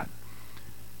for that.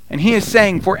 And he is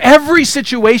saying, for every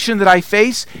situation that I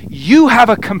face, you have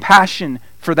a compassion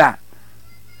for that.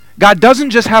 God doesn't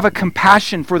just have a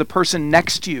compassion for the person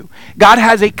next to you. God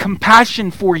has a compassion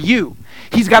for you.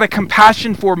 He's got a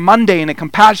compassion for Monday and a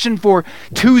compassion for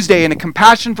Tuesday and a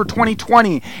compassion for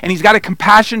 2020. And he's got a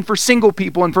compassion for single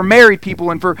people and for married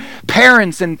people and for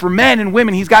parents and for men and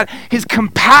women. His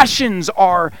compassions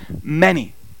are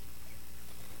many.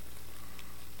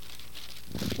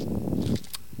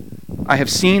 I have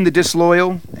seen the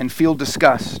disloyal and feel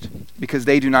disgust because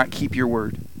they do not keep your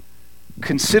word.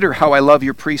 Consider how I love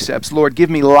your precepts. Lord, give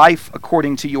me life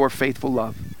according to your faithful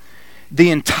love. The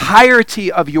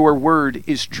entirety of your word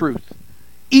is truth.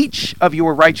 Each of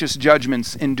your righteous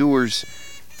judgments endures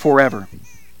forever.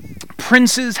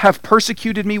 Princes have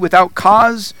persecuted me without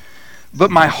cause,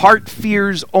 but my heart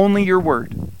fears only your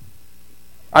word.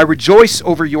 I rejoice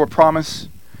over your promise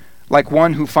like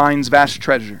one who finds vast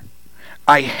treasure.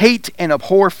 I hate and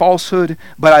abhor falsehood,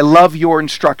 but I love your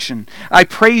instruction. I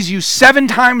praise you 7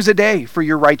 times a day for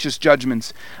your righteous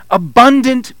judgments.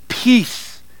 Abundant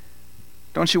peace.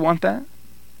 Don't you want that?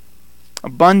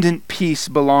 Abundant peace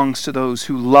belongs to those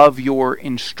who love your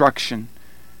instruction.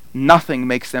 Nothing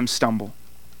makes them stumble.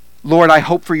 Lord, I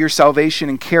hope for your salvation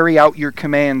and carry out your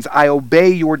commands. I obey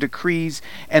your decrees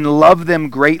and love them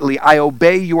greatly. I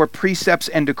obey your precepts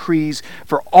and decrees,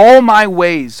 for all my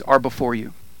ways are before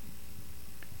you.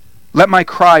 Let my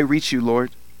cry reach you,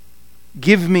 Lord.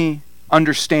 Give me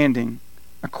understanding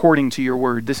according to your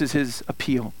word. This is his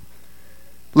appeal.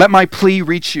 Let my plea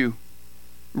reach you.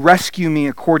 Rescue me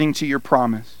according to your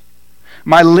promise.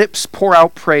 My lips pour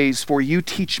out praise, for you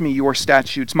teach me your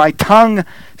statutes. My tongue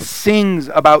sings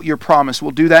about your promise.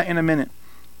 We'll do that in a minute.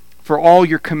 For all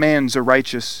your commands are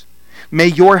righteous. May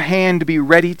your hand be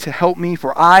ready to help me,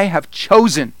 for I have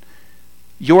chosen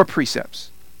your precepts.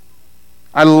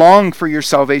 I long for your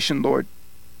salvation, Lord,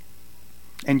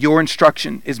 and your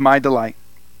instruction is my delight.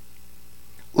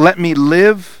 Let me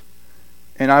live,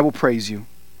 and I will praise you.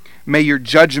 May your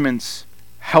judgments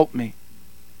help me.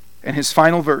 And his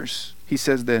final verse, he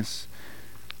says this: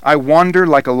 I wander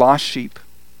like a lost sheep.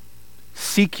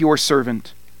 Seek your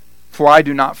servant, for I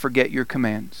do not forget your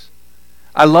commands.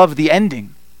 I love the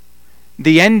ending.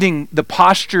 The ending, the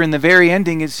posture in the very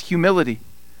ending is humility.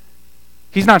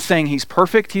 He's not saying he's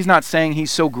perfect. He's not saying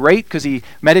he's so great because he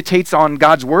meditates on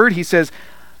God's word. He says,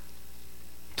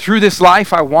 through this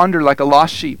life I wander like a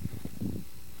lost sheep.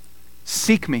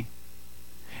 Seek me.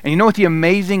 And you know what the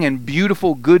amazing and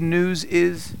beautiful good news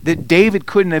is that David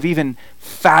couldn't have even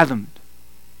fathomed?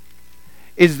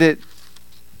 Is that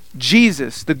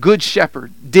Jesus, the good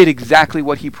shepherd, did exactly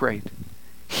what he prayed.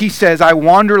 He says, I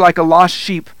wander like a lost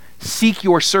sheep. Seek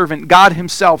your servant. God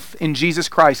himself in Jesus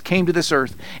Christ came to this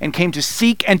earth and came to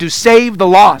seek and to save the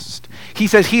lost. He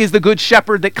says he is the good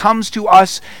shepherd that comes to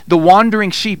us, the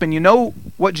wandering sheep. And you know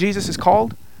what Jesus is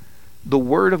called? The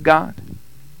Word of God.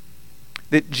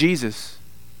 That Jesus,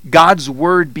 God's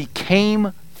Word,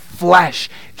 became flesh.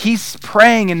 He's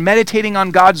praying and meditating on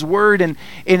God's Word, and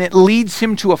it leads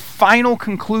him to a final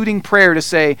concluding prayer to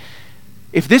say,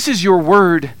 if this is your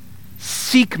word,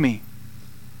 seek me.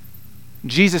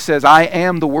 Jesus says, I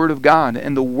am the Word of God,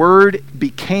 and the Word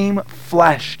became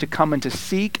flesh to come and to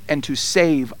seek and to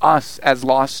save us as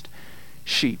lost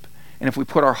sheep. And if we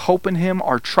put our hope in him,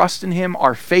 our trust in him,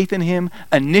 our faith in him,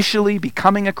 initially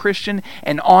becoming a Christian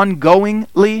and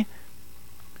ongoingly,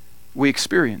 we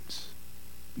experience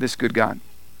this good God.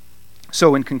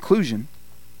 So in conclusion,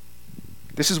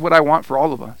 this is what I want for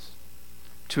all of us,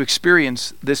 to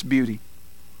experience this beauty.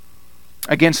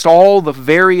 Against all the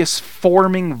various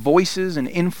forming voices and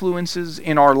influences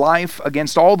in our life,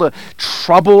 against all the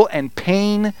trouble and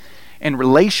pain and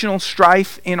relational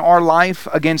strife in our life,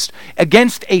 against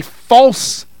a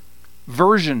false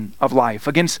version of life,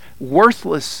 against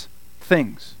worthless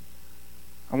things,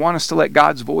 I want us to let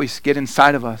God's voice get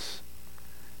inside of us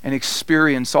and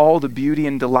experience all the beauty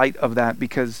and delight of that,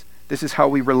 because this is how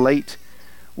we relate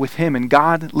with him. And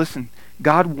God, listen,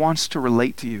 God wants to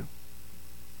relate to you.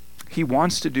 He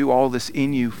wants to do all this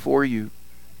in you, for you,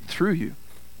 through you.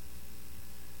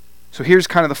 So here's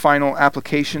kind of the final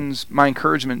applications. My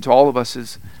encouragement to all of us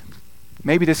is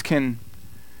maybe this can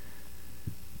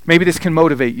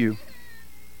motivate you.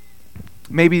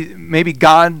 Maybe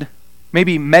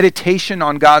meditation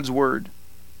on God's word.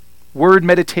 Word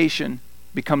meditation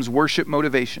becomes worship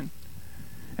motivation.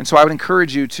 And so I would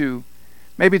encourage you to,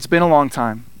 maybe it's been a long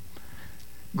time,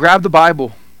 grab the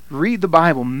Bible, read the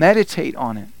Bible, meditate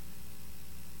on it.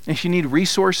 If you need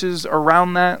resources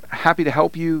around that, happy to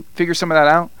help you figure some of that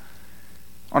out.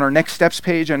 On our Next Steps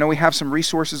page, I know we have some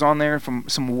resources on there, from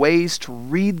some ways to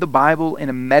read the Bible in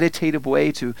a meditative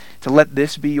way, to let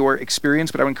this be your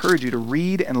experience. But I would encourage you to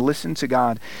read and listen to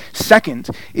God. Second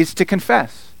is to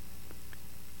confess.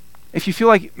 If you feel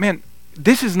like, man,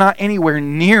 this is not anywhere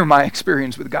near my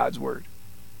experience with God's word,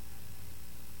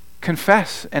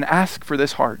 confess and ask for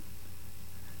this heart.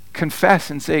 Confess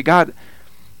and say, God,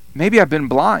 maybe I've been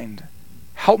blind.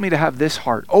 Help me to have this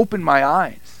heart. Open my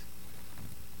eyes.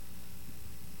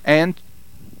 And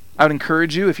I would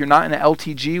encourage you, if you're not in an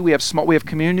LTG, we have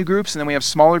community groups, and then we have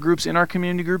smaller groups in our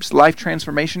community groups, life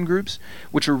transformation groups,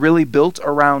 which are really built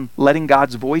around letting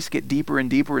God's voice get deeper and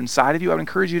deeper inside of you. I would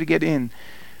encourage you to get in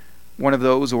one of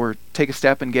those, or take a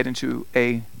step and get into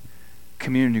a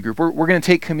community group. We're going to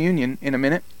take communion in a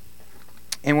minute.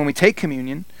 And when we take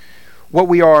communion, what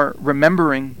we are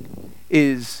remembering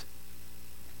is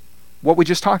what we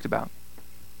just talked about.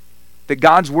 That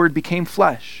God's word became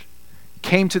flesh,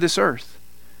 came to this earth.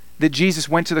 That Jesus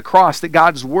went to the cross. That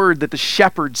God's word, that the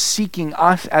shepherd seeking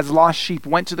us as lost sheep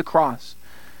went to the cross,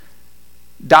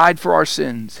 died for our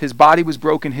sins. His body was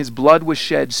broken. His blood was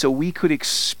shed so we could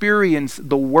experience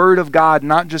the word of God,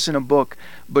 not just in a book,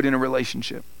 but in a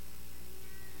relationship.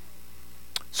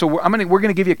 So we're going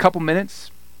to give you a couple minutes,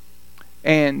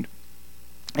 and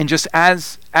just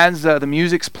as the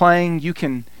music's playing, you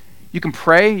can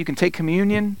pray. You can take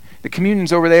communion. The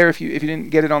communion's over there if you didn't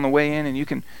get it on the way in, and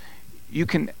you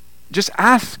can just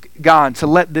ask God to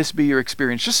let this be your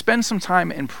experience. Just spend some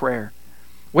time in prayer.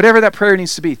 Whatever that prayer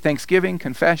needs to be, thanksgiving,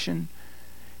 confession,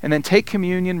 and then take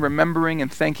communion, remembering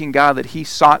and thanking God that He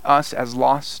sought us as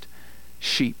lost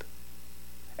sheep.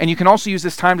 And you can also use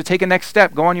this time to take a next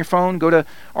step. Go on your phone, go to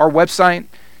our website,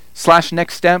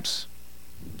 /next steps,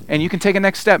 and you can take a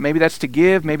next step. Maybe that's to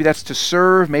give, maybe that's to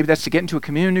serve, maybe that's to get into a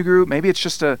community group, maybe it's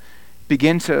just to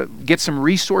begin to get some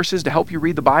resources to help you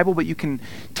read the Bible, but you can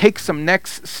take some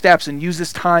next steps and use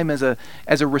this time as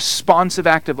a responsive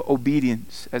act of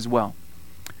obedience as well.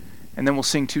 And then we'll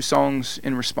sing 2 songs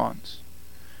in response.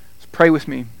 So pray with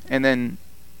me, and then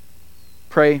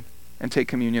pray and take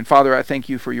communion. Father, I thank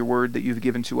you for your word that you've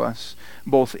given to us,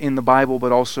 both in the Bible,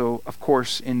 but also, of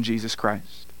course, in Jesus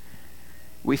Christ.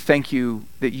 We thank you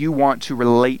that you want to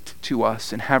relate to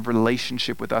us and have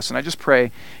relationship with us. And I just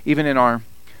pray, even in our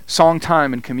song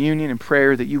time and communion and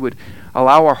prayer, that you would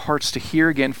allow our hearts to hear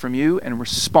again from you and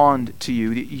respond to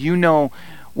you. That you know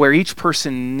where each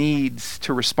person needs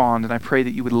to respond, and I pray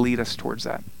that you would lead us towards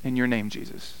that. In your name,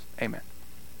 Jesus. Amen.